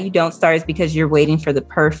reason that you don't start is because you're waiting for the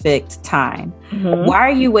perfect time. Why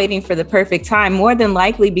are you waiting for the perfect time? More than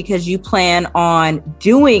likely because you plan on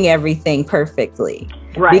doing everything perfectly.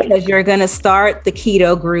 Right. Because you're going to start the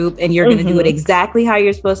keto group, and you're going to do it exactly how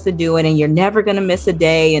you're supposed to do it, and you're never going to miss a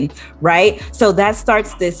day. And right. So that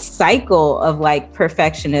starts this cycle of like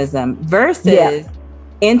perfectionism versus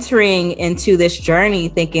entering into this journey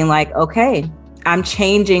thinking like, okay, I'm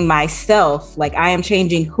changing myself. Like, I am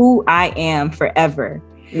changing who I am forever.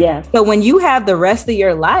 Yeah. So when you have the rest of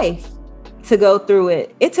your life to go through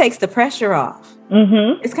it, it takes the pressure off.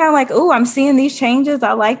 It's kind of like, oh, I'm seeing these changes.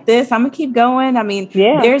 I like this. I'm gonna keep going. I mean,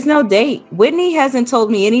 there's no date. Whitney hasn't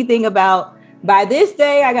told me anything about, by this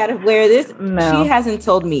day, I got to wear this. No. She hasn't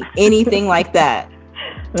told me anything like that.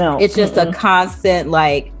 No. It's just a constant,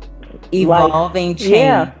 like, evolving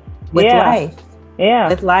change with life. Yeah.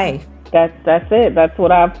 With life. That's it. That's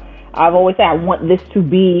what I've always said. I want this to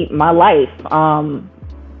be my life.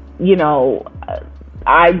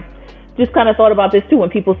 I just kind of thought about this too when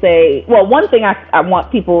people say, well, one thing I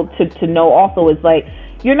want people to know also is, like,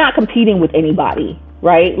 you're not competing with anybody,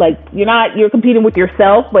 right? Like, you're competing with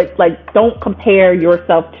yourself, but, like, don't compare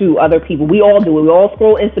yourself to other people. We all do it. We all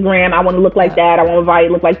scroll Instagram. I want to look like that. I want my body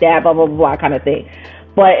to look like that, blah, blah, blah, kind of thing.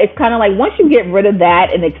 But it's kind of like, once you get rid of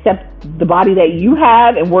that and accept the body that you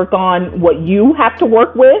have and work on what you have to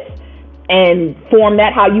work with and form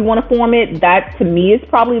that how you want to form it, that to me is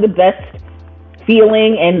probably the best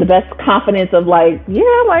feeling and the best confidence of, like,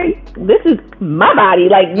 like, this is my body,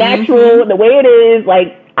 like, natural, the way it is.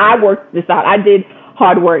 Like, I worked this out. I did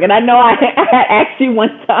hard work. And I know I asked you one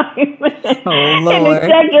time in the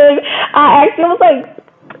check-in, I actually was like,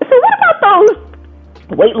 so what about those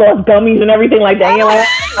weight loss gummies and everything like that? And you're like,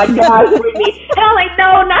 oh my gosh, Whitney. And I'm like,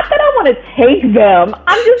 no, not that I want to take them.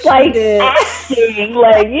 I'm just like asking,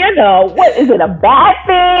 like, what is it, a bad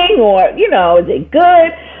thing, or, is it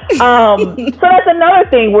good? So that's another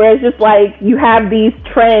thing where it's just like, you have these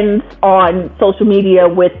trends on social media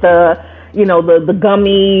with the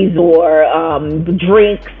gummies or the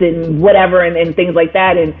drinks and whatever and things like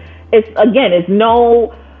that. And it's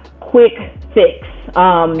no quick fix.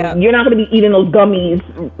 You're not going to be eating those gummies,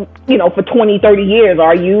 for 20, 30 years,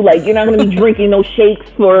 are you? Like, you're not going to be drinking those shakes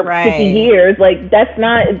for 50 years. Like, that's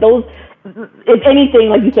not those. If anything,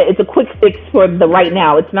 like you said, it's a quick fix for the right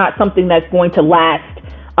now. It's not something that's going to last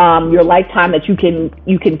your lifetime that you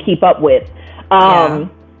can keep up with. And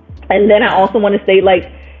then I also want to say, like,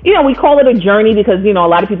 we call it a journey because, a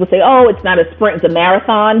lot of people say, oh, it's not a sprint, it's a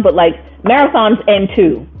marathon, but, like, marathons end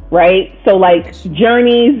too, right? So, like,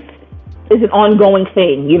 journeys is an ongoing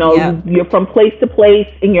thing. You're from place to place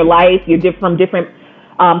in your life. You're from different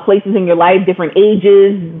places in your life, different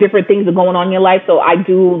ages, different things are going on in your life. So I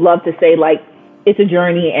do love to say, like, it's a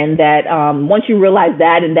journey, and that once you realize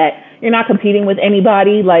that, and that you're not competing with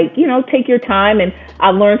anybody. Like, you know, take your time. And I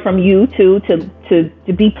learned from you too to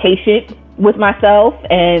be patient with myself.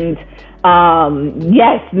 And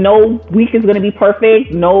yes, no week is going to be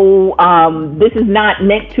perfect. No, this is not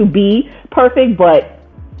meant to be perfect, but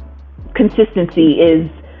consistency is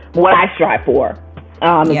what I strive for.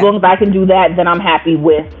 As long as I can do that, then I'm happy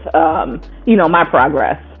with, you know, my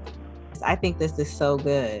progress. I think this is so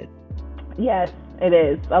good. Yes, it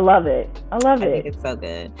is. I love it. I think it's so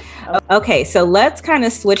good. Okay, so let's kind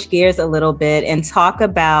of switch gears a little bit and talk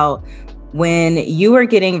about when you were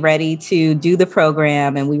getting ready to do the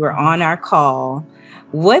program and we were on our call.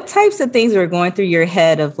 What types of things were going through your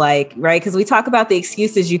head of like, right? Because we talk about the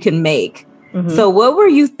excuses you can make. Mm-hmm. So what were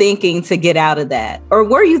you thinking to get out of that? Or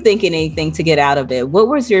were you thinking anything to get out of it? What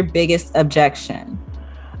was your biggest objection?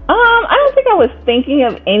 I don't think I was thinking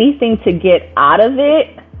of anything to get out of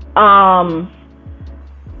it. I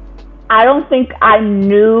don't think I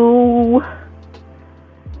knew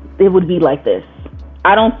it would be like this.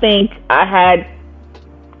 I don't think I had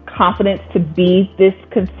confidence to be this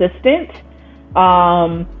consistent.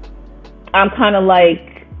 I'm kind of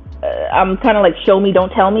like show me,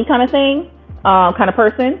 don't tell me kind of thing, kind of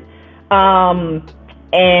person.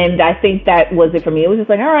 And I think that was it for me. It was just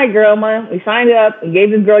like, all right, girl, we signed up, we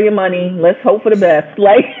gave this girl your money. Let's hope for the best.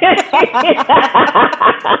 Like,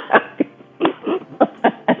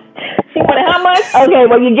 she wanted how much? Okay,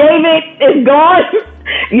 well, you gave it, it's gone.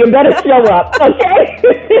 You better show up, okay?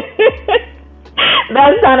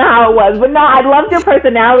 That's kind of how it was. But no, I loved your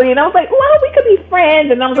personality. And I was like, well, we could be friends.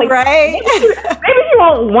 And I was like, right? maybe she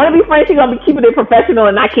won't want to be friends. She's going to be keeping it professional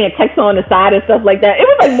and I can't text her on the side and stuff like that. It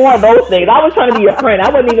was like more of those things. I was trying to be your friend. I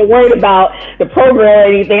wasn't even worried about the program or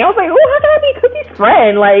anything. I was like, oh, how can I be Cookie's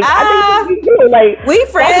friend? Like, I think we do. Like, we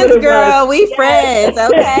friends, girl. We friends,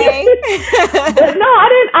 okay? But no,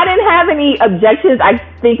 I didn't have any objections. I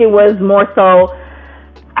think it was more so,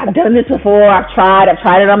 I've done this before. I've tried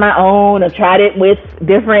it on my own. I've tried it with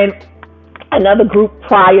another group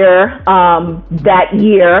prior that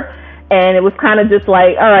year. And it was kind of just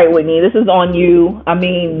like, all right, Whitney, this is on you. I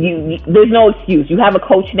mean, you there's no excuse. You have a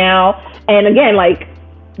coach now. And again, like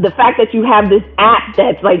the fact that you have this app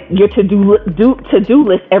that's like your to-do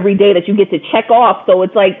list every day that you get to check off. So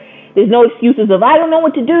it's like, there's no excuses of, I don't know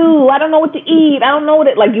what to do. I don't know what to eat. I don't know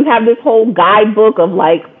like you have this whole guidebook of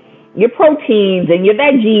like, your proteins and your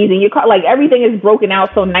veggies and like everything is broken out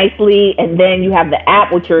so nicely. And then you have the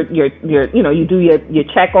app with your you know, you do your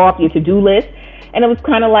check off, your to-do list. And it was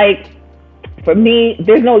kind of like, for me,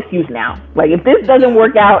 there's no excuse now. Like if this doesn't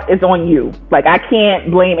work out, it's on you. Like I can't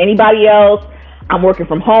blame anybody else. I'm working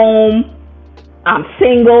from home. I'm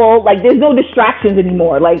single. Like there's no distractions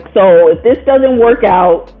anymore. Like, so if this doesn't work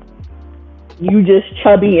out, you just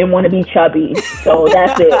chubby and want to be chubby. So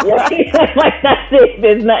that's it. Like that's it.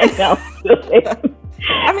 There's nothing else to say.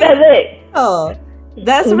 I mean, that's it. Oh,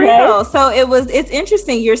 that's okay. Real. So it's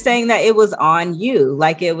interesting. You're saying that it was on you.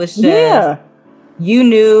 Like it was just, you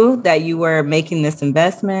knew that you were making this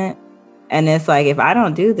investment. And it's like, if I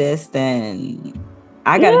don't do this, then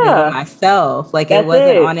I got to do it myself. Like it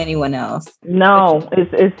wasn't on anyone else. No,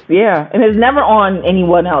 it's and it's never on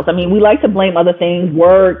anyone else. I mean, we like to blame other things,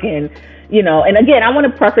 work and, you know, and again, I want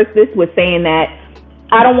to preface this with saying that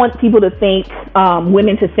I don't want people to think,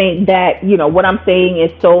 women to think that, you know, what I'm saying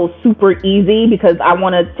is so super easy, because I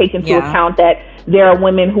want to take into account that there are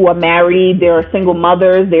women who are married, there are single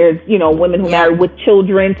mothers, there's, you know, women who marry with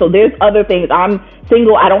children. So there's other things. I'm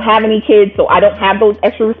single. I don't have any kids, so I don't have those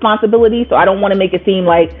extra responsibilities. So I don't want to make it seem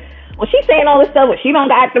like, well, she's saying all this stuff, but she don't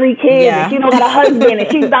got 3 kids and she don't got a husband and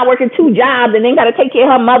she's not working 2 jobs and then got to take care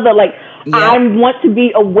of her mother. Like, I want to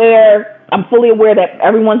be aware. I'm fully aware that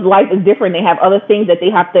everyone's life is different. They have other things that they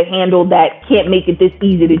have to handle that can't make it this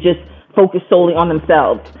easy to just focus solely on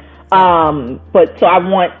themselves. But so I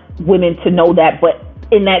want women to know that. But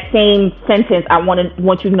in that same sentence, I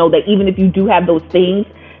want you to know that even if you do have those things,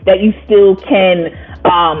 that you still can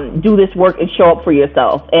do this work and show up for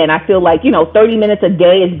yourself. And I feel like, you know, 30 minutes a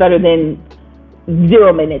day is better than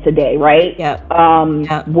 0 minutes a day, right?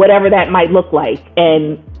 Whatever that might look like.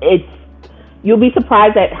 And you'll be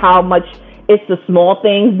surprised at how much it's the small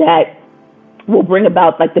things that will bring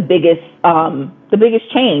about like the biggest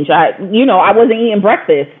change. I wasn't eating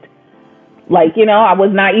breakfast. Like, you know, I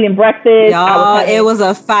was not eating breakfast. Y'all, it was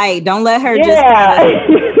a fight. Don't let her just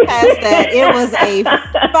pass that. It was a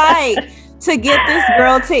fight to get this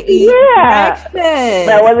girl to eat breakfast.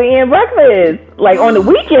 I wasn't eating breakfast. Like on the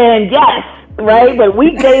weekend, yes. Right, but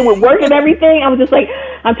weekday with work and everything, I was just like,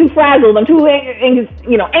 I'm too frazzled, I'm too, anxious.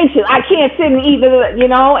 I can't sit and eat, you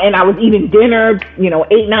know. And I was eating dinner,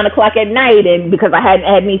 8, 9 o'clock at night, and because I hadn't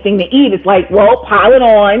had anything to eat, it's like, well, pile it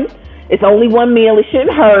on, It's only one meal. It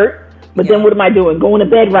shouldn't hurt. But then what am I doing? Going to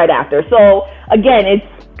bed right after. So again, it's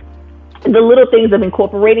the little things of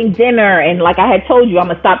incorporating dinner. And like I had told you, I'm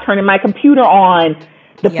going to stop turning my computer on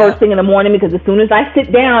the first thing in the morning, because as soon as I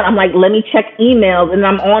sit down, I'm like, let me check emails, and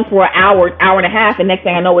I'm on for an hour and a half, and next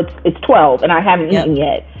thing I know, it's 12 and I haven't eaten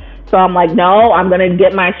yet. So I'm like, no, I'm going to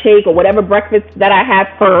get my shake or whatever breakfast that I have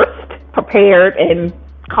first prepared and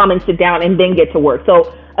come and sit down and then get to work.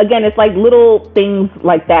 So again, it's like little things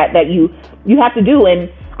like that you have to do. And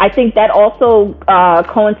I think that also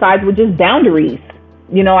coincides with just boundaries.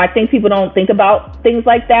 You know, I think people don't think about things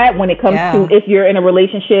like that when it comes to if you're in a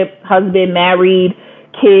relationship, husband, married,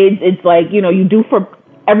 kids. It's like, you know, you do for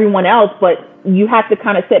everyone else, but you have to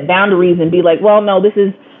kind of set boundaries and be like, well, no, this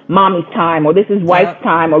is mommy's time, or this is wife's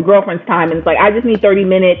time, or girlfriend's time. And it's like, I just need 30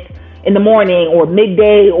 minutes in the morning or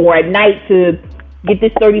midday or at night to get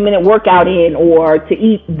this 30-minute workout in, or to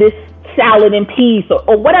eat this salad in peace,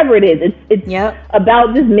 or whatever it is. It's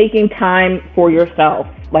about just making time for yourself.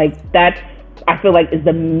 Like, that's, I feel like, is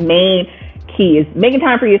the main key, is making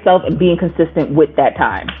time for yourself and being consistent with that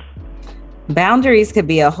time. Boundaries could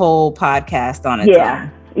be a whole podcast on its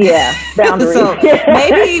own. Yeah, boundaries. So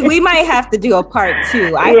maybe we might have to do a part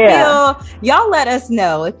 2. I feel y'all let us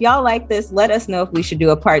know if y'all like this. Let us know if we should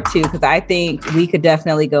do a part 2, because I think we could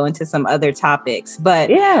definitely go into some other topics.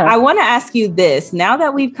 But I want to ask you this: now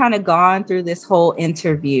that we've kind of gone through this whole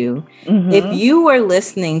interview, if you were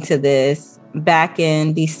listening to this back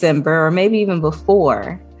in December or maybe even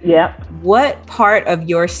before, what part of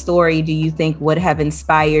your story do you think would have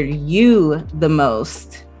inspired you the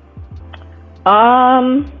most?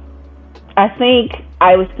 I think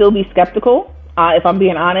I would still be skeptical. If I'm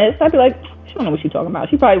being honest, I'd be like, she don't know what she's talking about.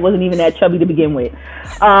 She probably wasn't even that chubby to begin with.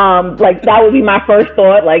 Like, that would be my first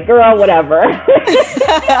thought. Like, girl, whatever.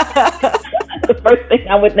 The first thing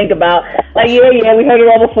I would think about. Like, we heard it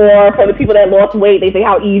all before. For the people that lost weight, they say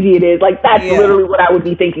how easy it is. Like, that's literally what I would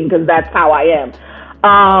be thinking, because that's how I am.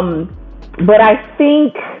 But I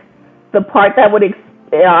think the part that would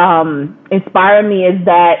inspire me is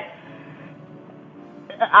that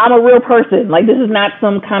I'm a real person. Like, this is not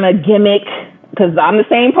some kind of gimmick, because I'm the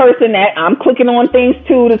same person that I'm clicking on things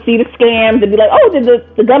too to see the scams and be like, oh, did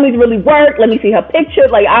the gummies really work? Let me see her picture.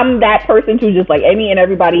 Like, I'm that person too, just like Amy and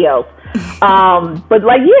everybody else. But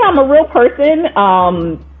like, I'm a real person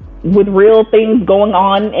with real things going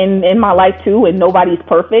on in my life too, and nobody's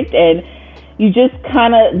perfect. And you just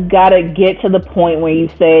kind of got to get to the point where you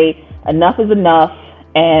say, enough is enough,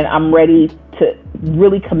 and I'm ready to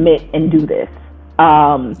really commit and do this.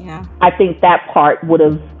 I think that part would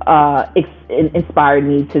have inspired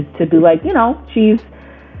me to be like, you know, she's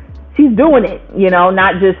doing it, you know,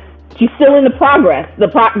 not just, she's still in the process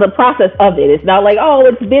of it. It's not like, oh,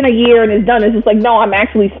 it's been a year and it's done. It's just like, no, I'm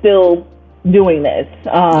actually still doing this,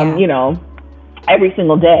 you know, every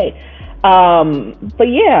single day. But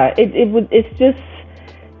it's just,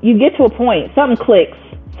 you get to a point, something clicks,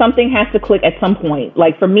 something has to click at some point.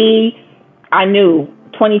 Like, for me, I knew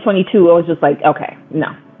 2022, I was just like, okay,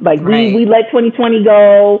 no. Like, we let 2020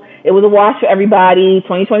 go. It was a wash for everybody.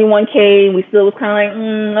 2021 came. We still was kind of like,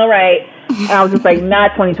 all right. And I was just like, not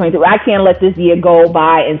 2022. I can't let this year go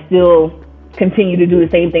by and still continue to do the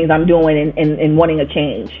same things I'm doing and wanting a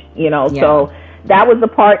change, you know? So that was the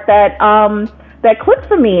part that that clicked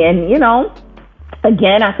for me. And, you know,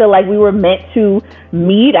 again, I feel like we were meant to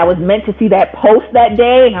meet. I was meant to see that post that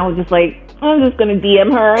day. And I was just like, I'm just going to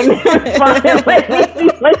DM her and respond and let me see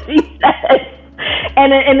what she said.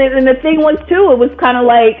 And the thing was, too, it was kind of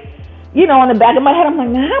like, you know, in the back of my head, I'm like,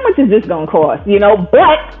 now, how much is this going to cost? You know,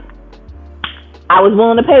 but I was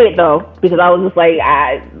willing to pay it, though, because I was just like,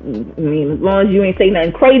 I mean, as long as you ain't saying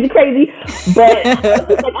nothing crazy, but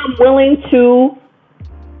like, I'm willing to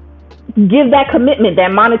give that commitment,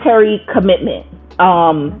 that monetary commitment,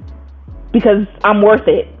 because I'm worth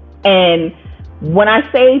it. And when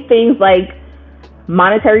I say things like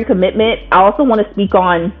monetary commitment, I also want to speak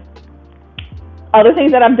on other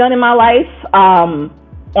things that I've done in my life on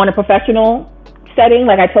a professional setting.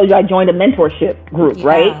 Like I told you, I joined a mentorship group,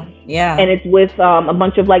 right? Yeah. And it's with a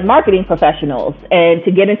bunch of like marketing professionals. And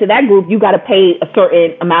to get into that group, you got to pay a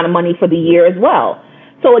certain amount of money for the year as well.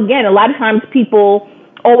 So again, a lot of times people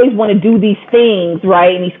always want to do these things,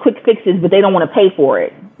 right? And these quick fixes, but they don't want to pay for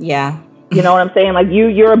it. Yeah. You know what I'm saying? Like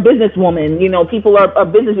you're a businesswoman, you know, people are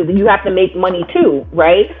businesses and you have to make money too,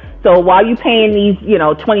 right? So while you paying these, you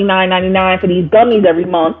know, $29.99 for these gummies every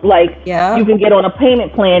month, like you can get on a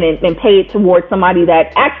payment plan and pay it towards somebody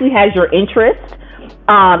that actually has your interest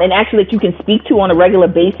and actually that you can speak to on a regular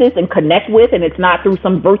basis and connect with, and it's not through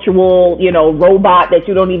some virtual, robot that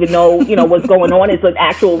you don't even know, what's going on. It's an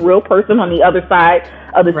actual real person on the other side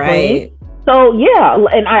of the screen. So yeah,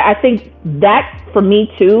 and I think that for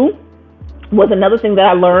me too was another thing that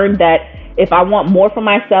I learned, that if I want more for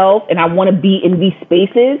myself and I want to be in these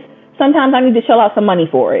spaces, sometimes I need to shell out some money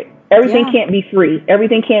for it. Everything can't be free.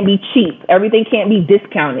 Everything can't be cheap. Everything can't be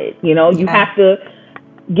discounted. You have to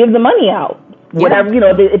give the money out. Whatever,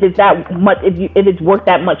 if it's that much, if it's worth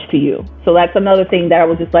that much to you. So that's another thing that I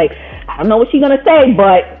was just like, I don't know what she's gonna say,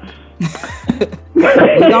 but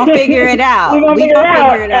we're gonna figure it out. We're gonna figure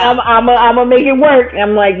it out. I'm gonna make it work.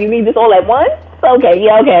 I'm like, you need this all at once? Okay,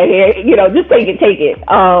 yeah, okay, just take it.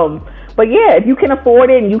 But yeah, if you can afford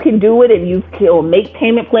it and you can do it and you can make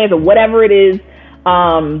payment plans or whatever it is,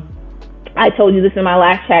 I told you this in my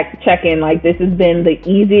last check-in, like this has been the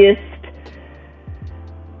easiest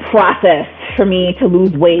process for me to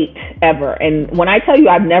lose weight ever. And when I tell you,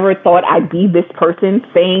 I've never thought I'd be this person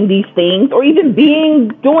saying these things, or even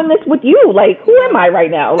doing this with you. Like, who am I right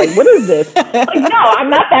now? Like, what is this? Like, no, I'm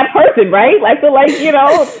not that person, right? I feel like,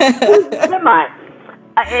 who am I?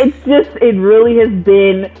 It really has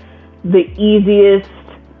been the easiest,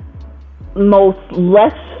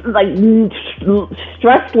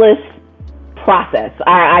 stressless process.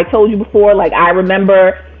 I told you before, like, I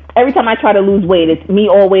remember every time I try to lose weight, it's me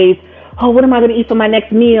always, what am I going to eat for my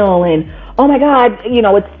next meal? And, oh my God,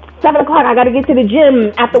 it's 7 o'clock. I got to get to the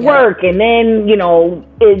gym after work. And then,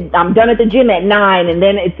 I'm done at the gym at 9. And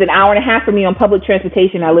then it's an hour and a half for me on public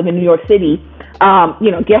transportation. I live in New York City.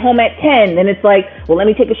 Get home at 10. Then it's like, well, let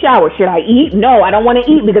me take a shower. Should I eat? No, I don't want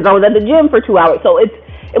to eat because I was at the gym for 2 hours. So it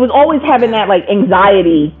was always having that like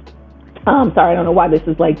anxiety. Sorry, I don't know why this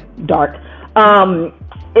is like dark.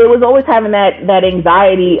 It was always having that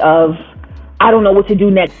anxiety of, I don't know what to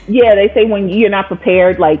do next. Yeah, they say when you're not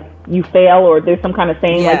prepared, like you fail, or there's some kind of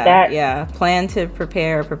saying like that. Yeah, plan to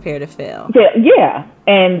prepare to fail. Yeah,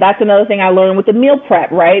 and that's another thing I learned with the meal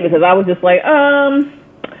prep, right? Because I was just like, I'm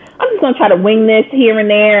just going to try to wing this here and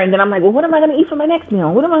there. And then I'm like, well, what am I going to eat for my next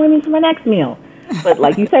meal? What am I going to eat for my next meal? But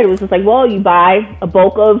like you said, it was just like, well, you buy a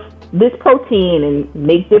bulk of this protein and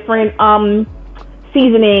make different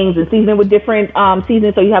seasonings and season it with different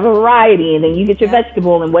seasonings, so you have a variety, and then you get your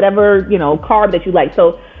vegetable and whatever carb that you like.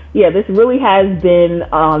 So yeah, this really has been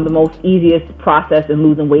the most easiest process in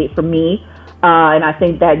losing weight for me, and I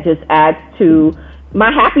think that just adds to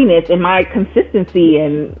my happiness and my consistency.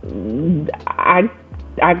 And I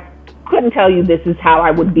couldn't tell you this is how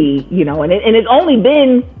I would be, and it's only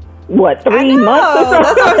been 3 months or something?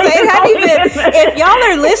 That's what I'm saying. If y'all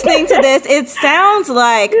are listening to this, it sounds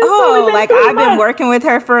like, I've been working with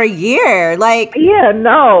her for a year. Like, yeah,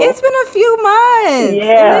 no. It's been a few months.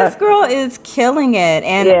 Yeah. And this girl is killing it.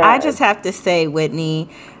 And I just have to say, Whitney,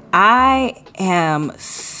 I am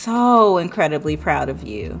so incredibly proud of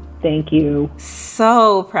you. Thank you.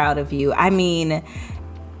 So proud of you. I mean,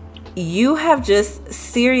 you have just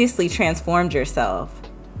seriously transformed yourself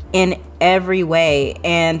in every way,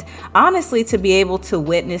 and honestly, to be able to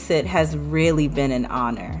witness it has really been an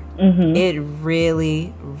honor. Mm-hmm. It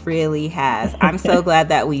really, really has. I'm so glad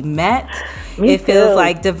that we met. Me it too. Feels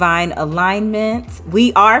like divine alignment.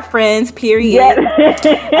 We are friends, period. Yes.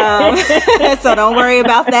 So don't worry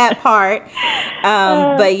about that part.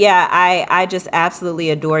 But yeah, I just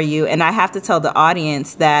absolutely adore you. And I have to tell the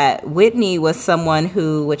audience that Whitney was someone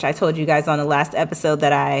who, which I told you guys on the last episode,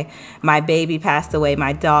 that my baby passed away,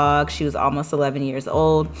 my dog. She was almost 11 years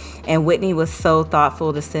old. And Whitney was so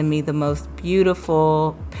thoughtful to send me the most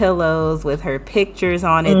beautiful pillows with her pictures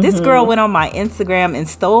on it. Mm-hmm. This girl went on my Instagram and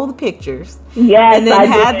stole the pictures. Yes, and then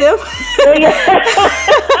had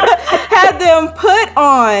them put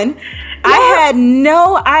on. I had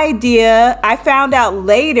no idea. I found out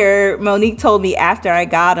later. Monique told me after I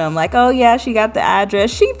got them, like, oh yeah, she got the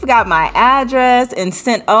address. She forgot my address and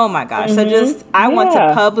sent. Oh my gosh! Mm-hmm. So just I want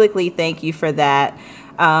to publicly thank you for that.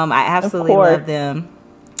 I absolutely love them.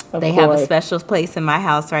 They have a special place in my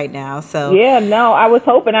house right now. So yeah, no, I was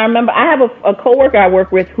hoping. I remember I have a coworker I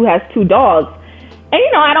work with who has 2 dogs. And,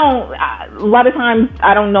 a lot of times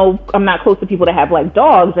I don't know, I'm not close to people that have like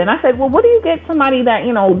dogs. And I said, well, what do you get somebody that,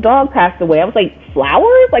 dog passed away? I was like,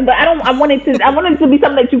 flowers? Like, but I wanted it to be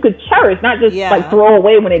something that you could cherish, not just like throw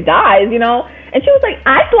away when it dies, And she was like,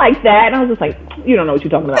 I'd like that. And I was just like, you don't know what you're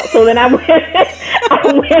talking about. So then I went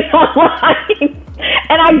online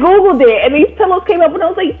and I Googled it, and these pillows came up, and I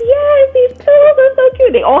was like, yes, these pillows are so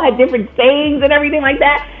cute. They all had different sayings and everything like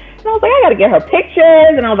that. And I was like, I got to get her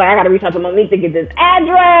pictures. And I was like, I got to reach out to Monique to get this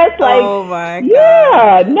address. Like, oh my God.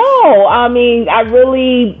 Yeah, no. I mean, I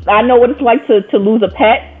know what it's like to lose a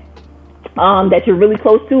pet. that you're really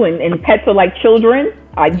close to, and pets are like children.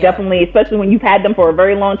 I definitely, especially when you've had them for a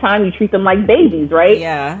very long time, you treat them like babies, right?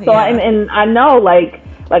 Yeah. So and I know, like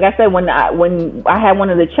I said, when I had one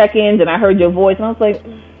of the check-ins and I heard your voice, and I was like,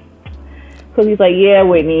 because he's like, yeah,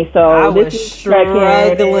 Whitney. So I was struggling.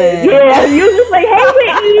 Yeah, you was just like, hey,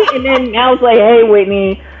 Whitney, and then I was like, hey,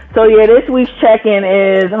 Whitney. So yeah, this week's check-in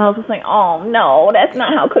is, and I was just like, oh no, that's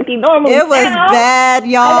not how Cookie normally It was bad,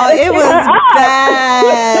 y'all. It was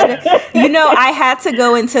bad. You know, I had to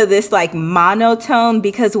go into this like monotone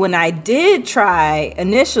because when I did try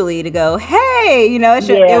initially to go, hey, you know,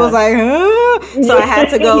 it was like, huh? So I had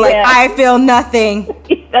to go like, I feel nothing.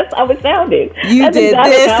 That's how it sounded. You did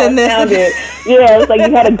this and this. Yeah, it's like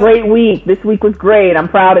you had a great week. This week was great. I'm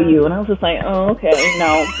proud of you. And I was just like, oh, okay,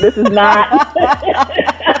 no, this is not.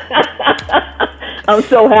 I'm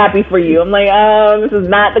so happy for you. I'm like, oh, this is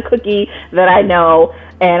not the Cookie that I know.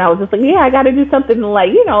 And I was just like, yeah, I got to do something to, like,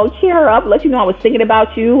 you know, cheer her up, let you know I was thinking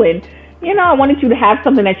about you. And, you know, I wanted you to have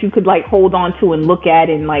something that you could, like, hold on to and look at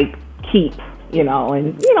and, like, keep, you know,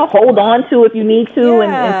 and, you know, hold on to if you need to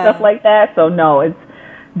and stuff like that. So, no, it's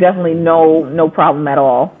definitely no problem at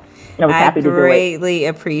all. I was happy to do it. Greatly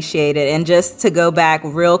appreciate it. And just to go back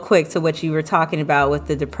real quick to what you were talking about with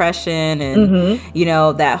the depression and, you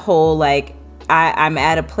know, that whole, like, I'm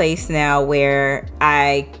at a place now where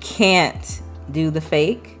I can't do the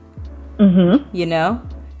fake, you know?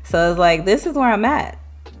 So it's like, this is where I'm at.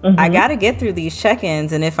 I got to get through these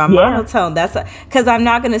check-ins. And if I'm monotone, that's because I'm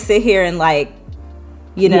not going to sit here and, like,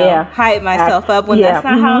 you know, hype myself up when that's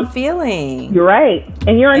not how I'm feeling. You're right.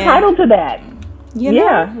 And you're entitled to that. You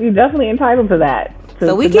know? You're definitely entitled to that.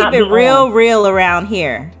 So we keep it real around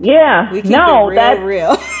here. Yeah. We keep it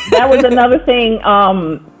real. That was another thing,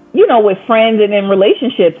 you know, with friends and in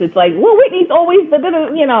relationships. It's like, well, Whitney's always,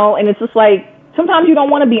 you know, and it's just like, sometimes you don't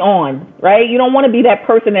want to be on, right? You don't want to be that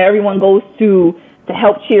person that everyone goes to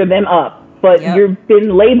help cheer them up. But you've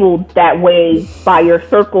been labeled that way by your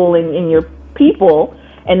circle and your people.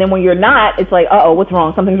 And then when you're not, it's like, uh-oh, what's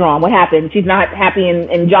wrong? Something's wrong. What happened? She's not happy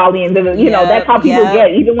and jolly. And, you know, that's how people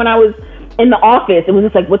get. Even when I was in the office, it was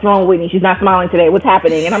just like, what's wrong with Whitney? She's not smiling today. What's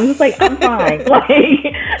happening? And I'm just like, I'm fine. Like,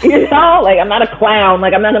 you know, like, I'm not a clown.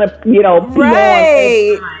 Like, I'm not going to, you know,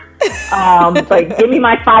 right. Like, give me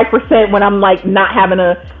my 5% when I'm, like, not having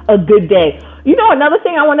a good day. You know, another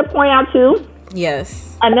thing I want to point out, too.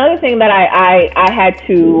 Yes. Another thing that I had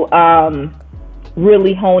to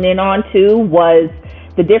really hone in on, too, was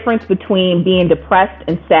the difference between being depressed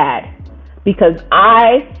and sad, because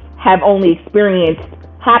I have only experienced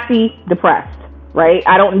happy, depressed, right?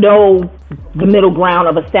 I don't know the middle ground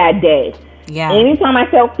of a sad day. Yeah. Anytime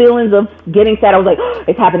I felt feelings of getting sad, I was like, oh,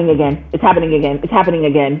 it's happening again. It's happening again. It's happening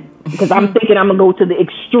again. Because I'm thinking I'm going to go to the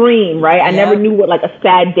extreme, right? I never knew what like a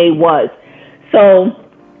sad day was. So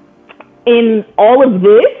in all of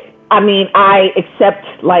this, I mean, I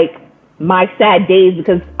accept like my sad days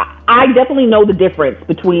because I definitely know the difference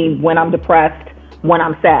between when I'm depressed, when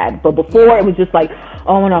I'm sad. But before it was just like,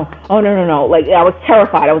 oh no. Like I was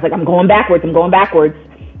terrified. I was like, I'm going backwards.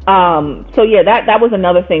 So yeah, that was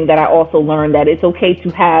another thing that I also learned, that it's okay to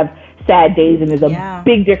have sad days, and there's a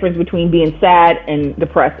big difference between being sad and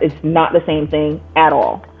depressed. It's not the same thing at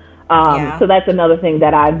all. So that's another thing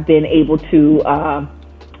that I've been able to,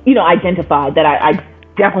 you know, identify, that I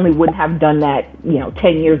definitely wouldn't have done that, you know,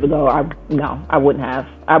 10 years ago. I wouldn't have.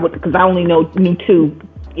 I would, because I only knew two,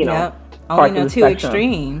 you know, only know two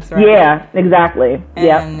extremes, right? Yeah, exactly.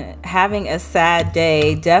 And having a sad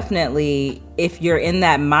day, definitely, if you're in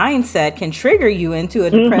that mindset, can trigger you into a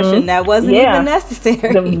depression that wasn't even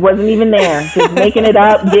necessary. It wasn't even there. Just making it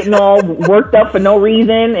up, getting all worked up for no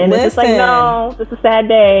reason, and it's just like, no, it's just a sad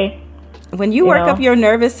day. When you work up your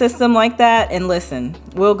nervous system like that, and listen,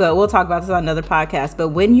 we'll talk about this on another podcast, but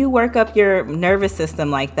when you work up your nervous system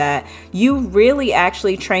like that, you really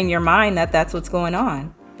actually train your mind that that's what's going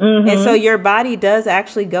on. And so your body does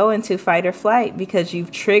actually go into fight or flight because you've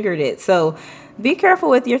triggered it. So be careful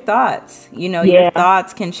with your thoughts. You know, your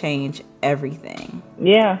thoughts can change everything.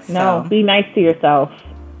 Yeah, no, be nice to yourself.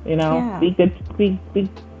 You know, be good,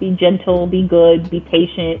 be gentle, be good, be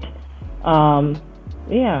patient.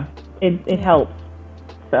 It helps.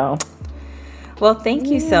 So. Well, thank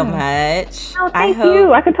you so much. Oh, thank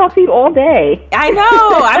you. I could talk to you all day. I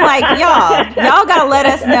know. I'm like, y'all got to let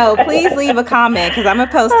us know. Please leave a comment, because I'm going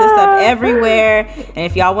to post this up everywhere. And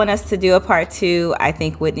if y'all want us to do a part 2, I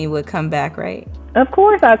think Whitney would come back, right? Of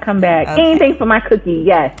course I'll come back. Okay. Anything for my cookie.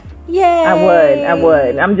 Yes. Yay. I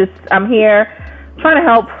would. I'm here trying to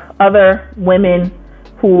help other women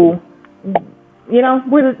who, you know,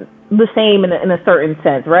 the same in a certain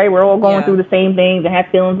sense, right? We're all going through the same things and have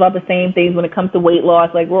feelings about the same things when it comes to weight loss.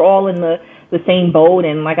 Like, we're all in the same boat.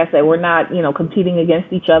 And like I said, we're not, competing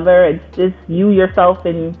against each other. It's just you, yourself,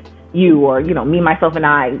 and you, or, me, myself, and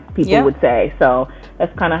I, people would say. So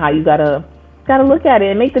that's kind of how you gotta look at it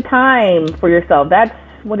and make the time for yourself. That's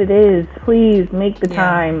what it is. Please make the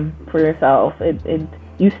time for yourself.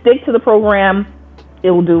 You stick to the program,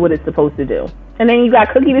 it will do what it's supposed to do. And then you got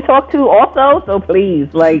Cookie to talk to also, so please,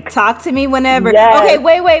 talk to me whenever. Yes. Okay,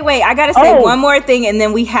 wait. I gotta say one more thing, and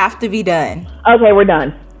then we have to be done. Okay, we're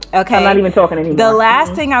done. Okay. I'm not even talking anymore. The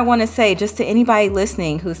last thing I want to say, just to anybody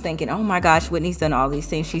listening who's thinking, oh my gosh, Whitney's done all these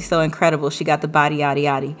things. She's so incredible. She got the body, yada,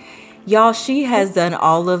 yada. Y'all, she has done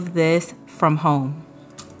all of this from home.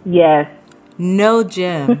 Yes. No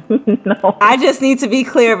gym. No. I just need to be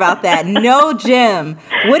clear about that. No gym.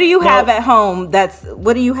 What do you have at home?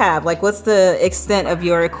 What do you have? What's the extent of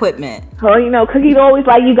your equipment? Well, Cookie's always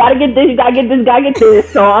like, you gotta get this, you gotta get this, you gotta get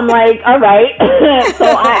this. So I'm like, all right. So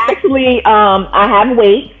I actually, I have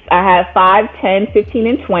weights. I have 5, 10, 15,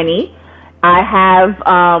 and 20. I have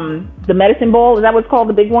the medicine ball. Is that what's called,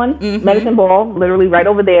 the big one? Mm-hmm. Medicine ball, literally right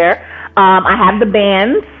over there. I have the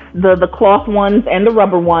bands, the cloth ones and the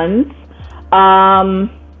rubber ones.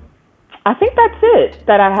 I think that's it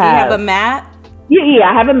that I have. Do you have a mat? Yeah,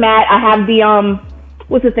 I have a mat. I have the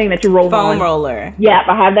what's the thing that you roll on? Foam roller. Yeah,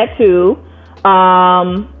 I have that too.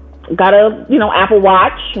 Got a Apple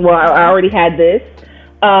Watch. Well, I already had this.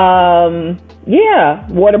 Yeah,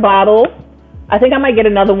 water bottle. I think I might get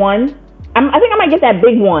another one. I think I might get that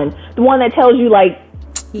big one, the one that tells you with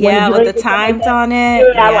the times on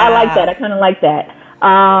it. Yeah, I like that. I kind of like that.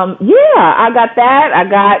 I got that. I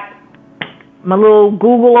got my little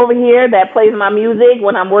Google over here that plays my music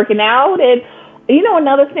when I'm working out. And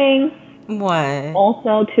another thing. What?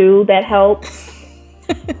 Also, too, that helps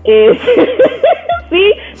is,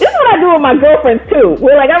 see, this is what I do with my girlfriends, too.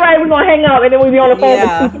 We're like, all right, we're going to hang out, and then we be on the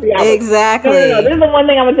phone for 2-3 hours. Exactly. No. This is the one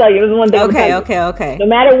thing I'm going to tell you. This is one thing Okay. No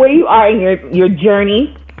matter where you are in your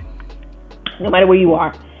journey, no matter where you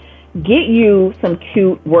are, get you some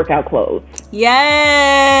cute workout clothes.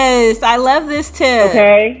 Yes, I love this tip.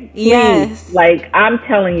 Okay? Please. Yes. I'm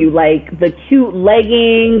telling you, the cute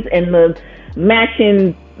leggings and the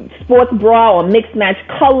matching sports bra or mixed match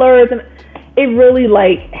colors, and it really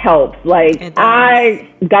helps. I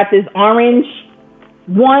got this orange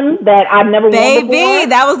one that I've never worn before. Baby,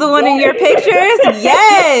 that was the one in your pictures?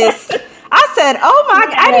 Yes. I said, oh my,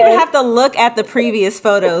 I didn't even have to look at the previous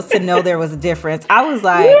photos to know there was a difference. I was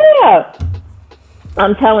like, yeah,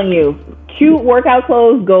 I'm telling you, cute workout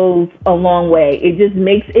clothes goes a long way. It just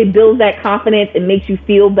it builds that confidence. It makes you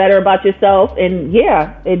feel better about yourself. And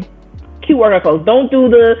cute workout clothes. Don't do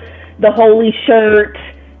the holy shirt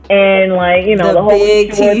and the whole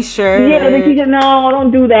big t-shirt. Yeah, the t-shirt. No,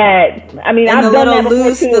 don't do that. I mean, I've done that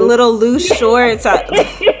before too. The little loose shorts.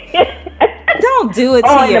 Don't do it to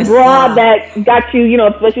yourself. And the bra that got you,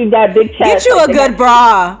 especially that big chest. Get you a good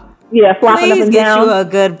bra. Yeah, flopping up and down. Please get you a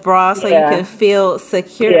good bra so you can feel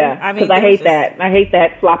secure. Yeah, because I hate that. I hate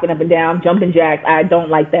that flopping up and down, jumping jacks. I don't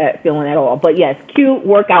like that feeling at all. But yes, cute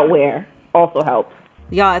workout wear also helps.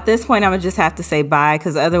 Y'all, at this point, I'm going to just have to say bye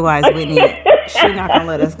because otherwise Whitney, she's not going to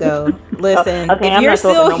let us go. Listen, if you're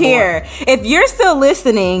still here, if you're still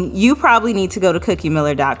listening, you probably need to go to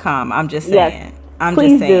cookiemiller.com. I'm just saying. Yes, I'm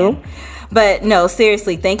please just saying. Do. But no,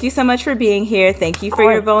 seriously, thank you so much for being here. Thank you for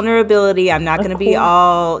your vulnerability. I'm not going to be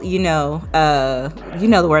all,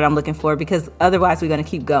 the word I'm looking for, because otherwise we're going to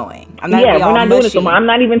keep going. I'm not we're not doing this anymore. I'm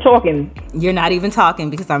not even talking. You're not even talking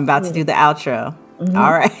because I'm about to do the outro. Mm-hmm.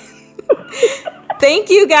 All right.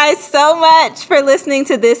 Thank you guys so much for listening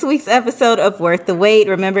to this week's episode of Worth the Wait.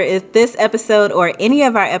 Remember, if this episode or any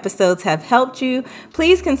of our episodes have helped you,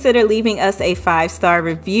 please consider leaving us a 5-star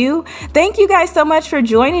review. Thank you guys so much for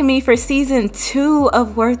joining me for season 2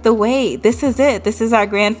 of Worth the Wait. This is it. This is our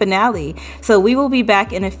grand finale. So we will be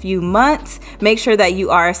back in a few months. Make sure that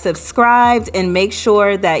you are subscribed and make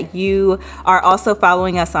sure that you are also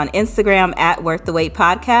following us on Instagram at Worth the Wait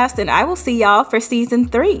Podcast. And I will see y'all for season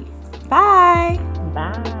 3. Bye.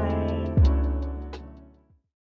 Bye.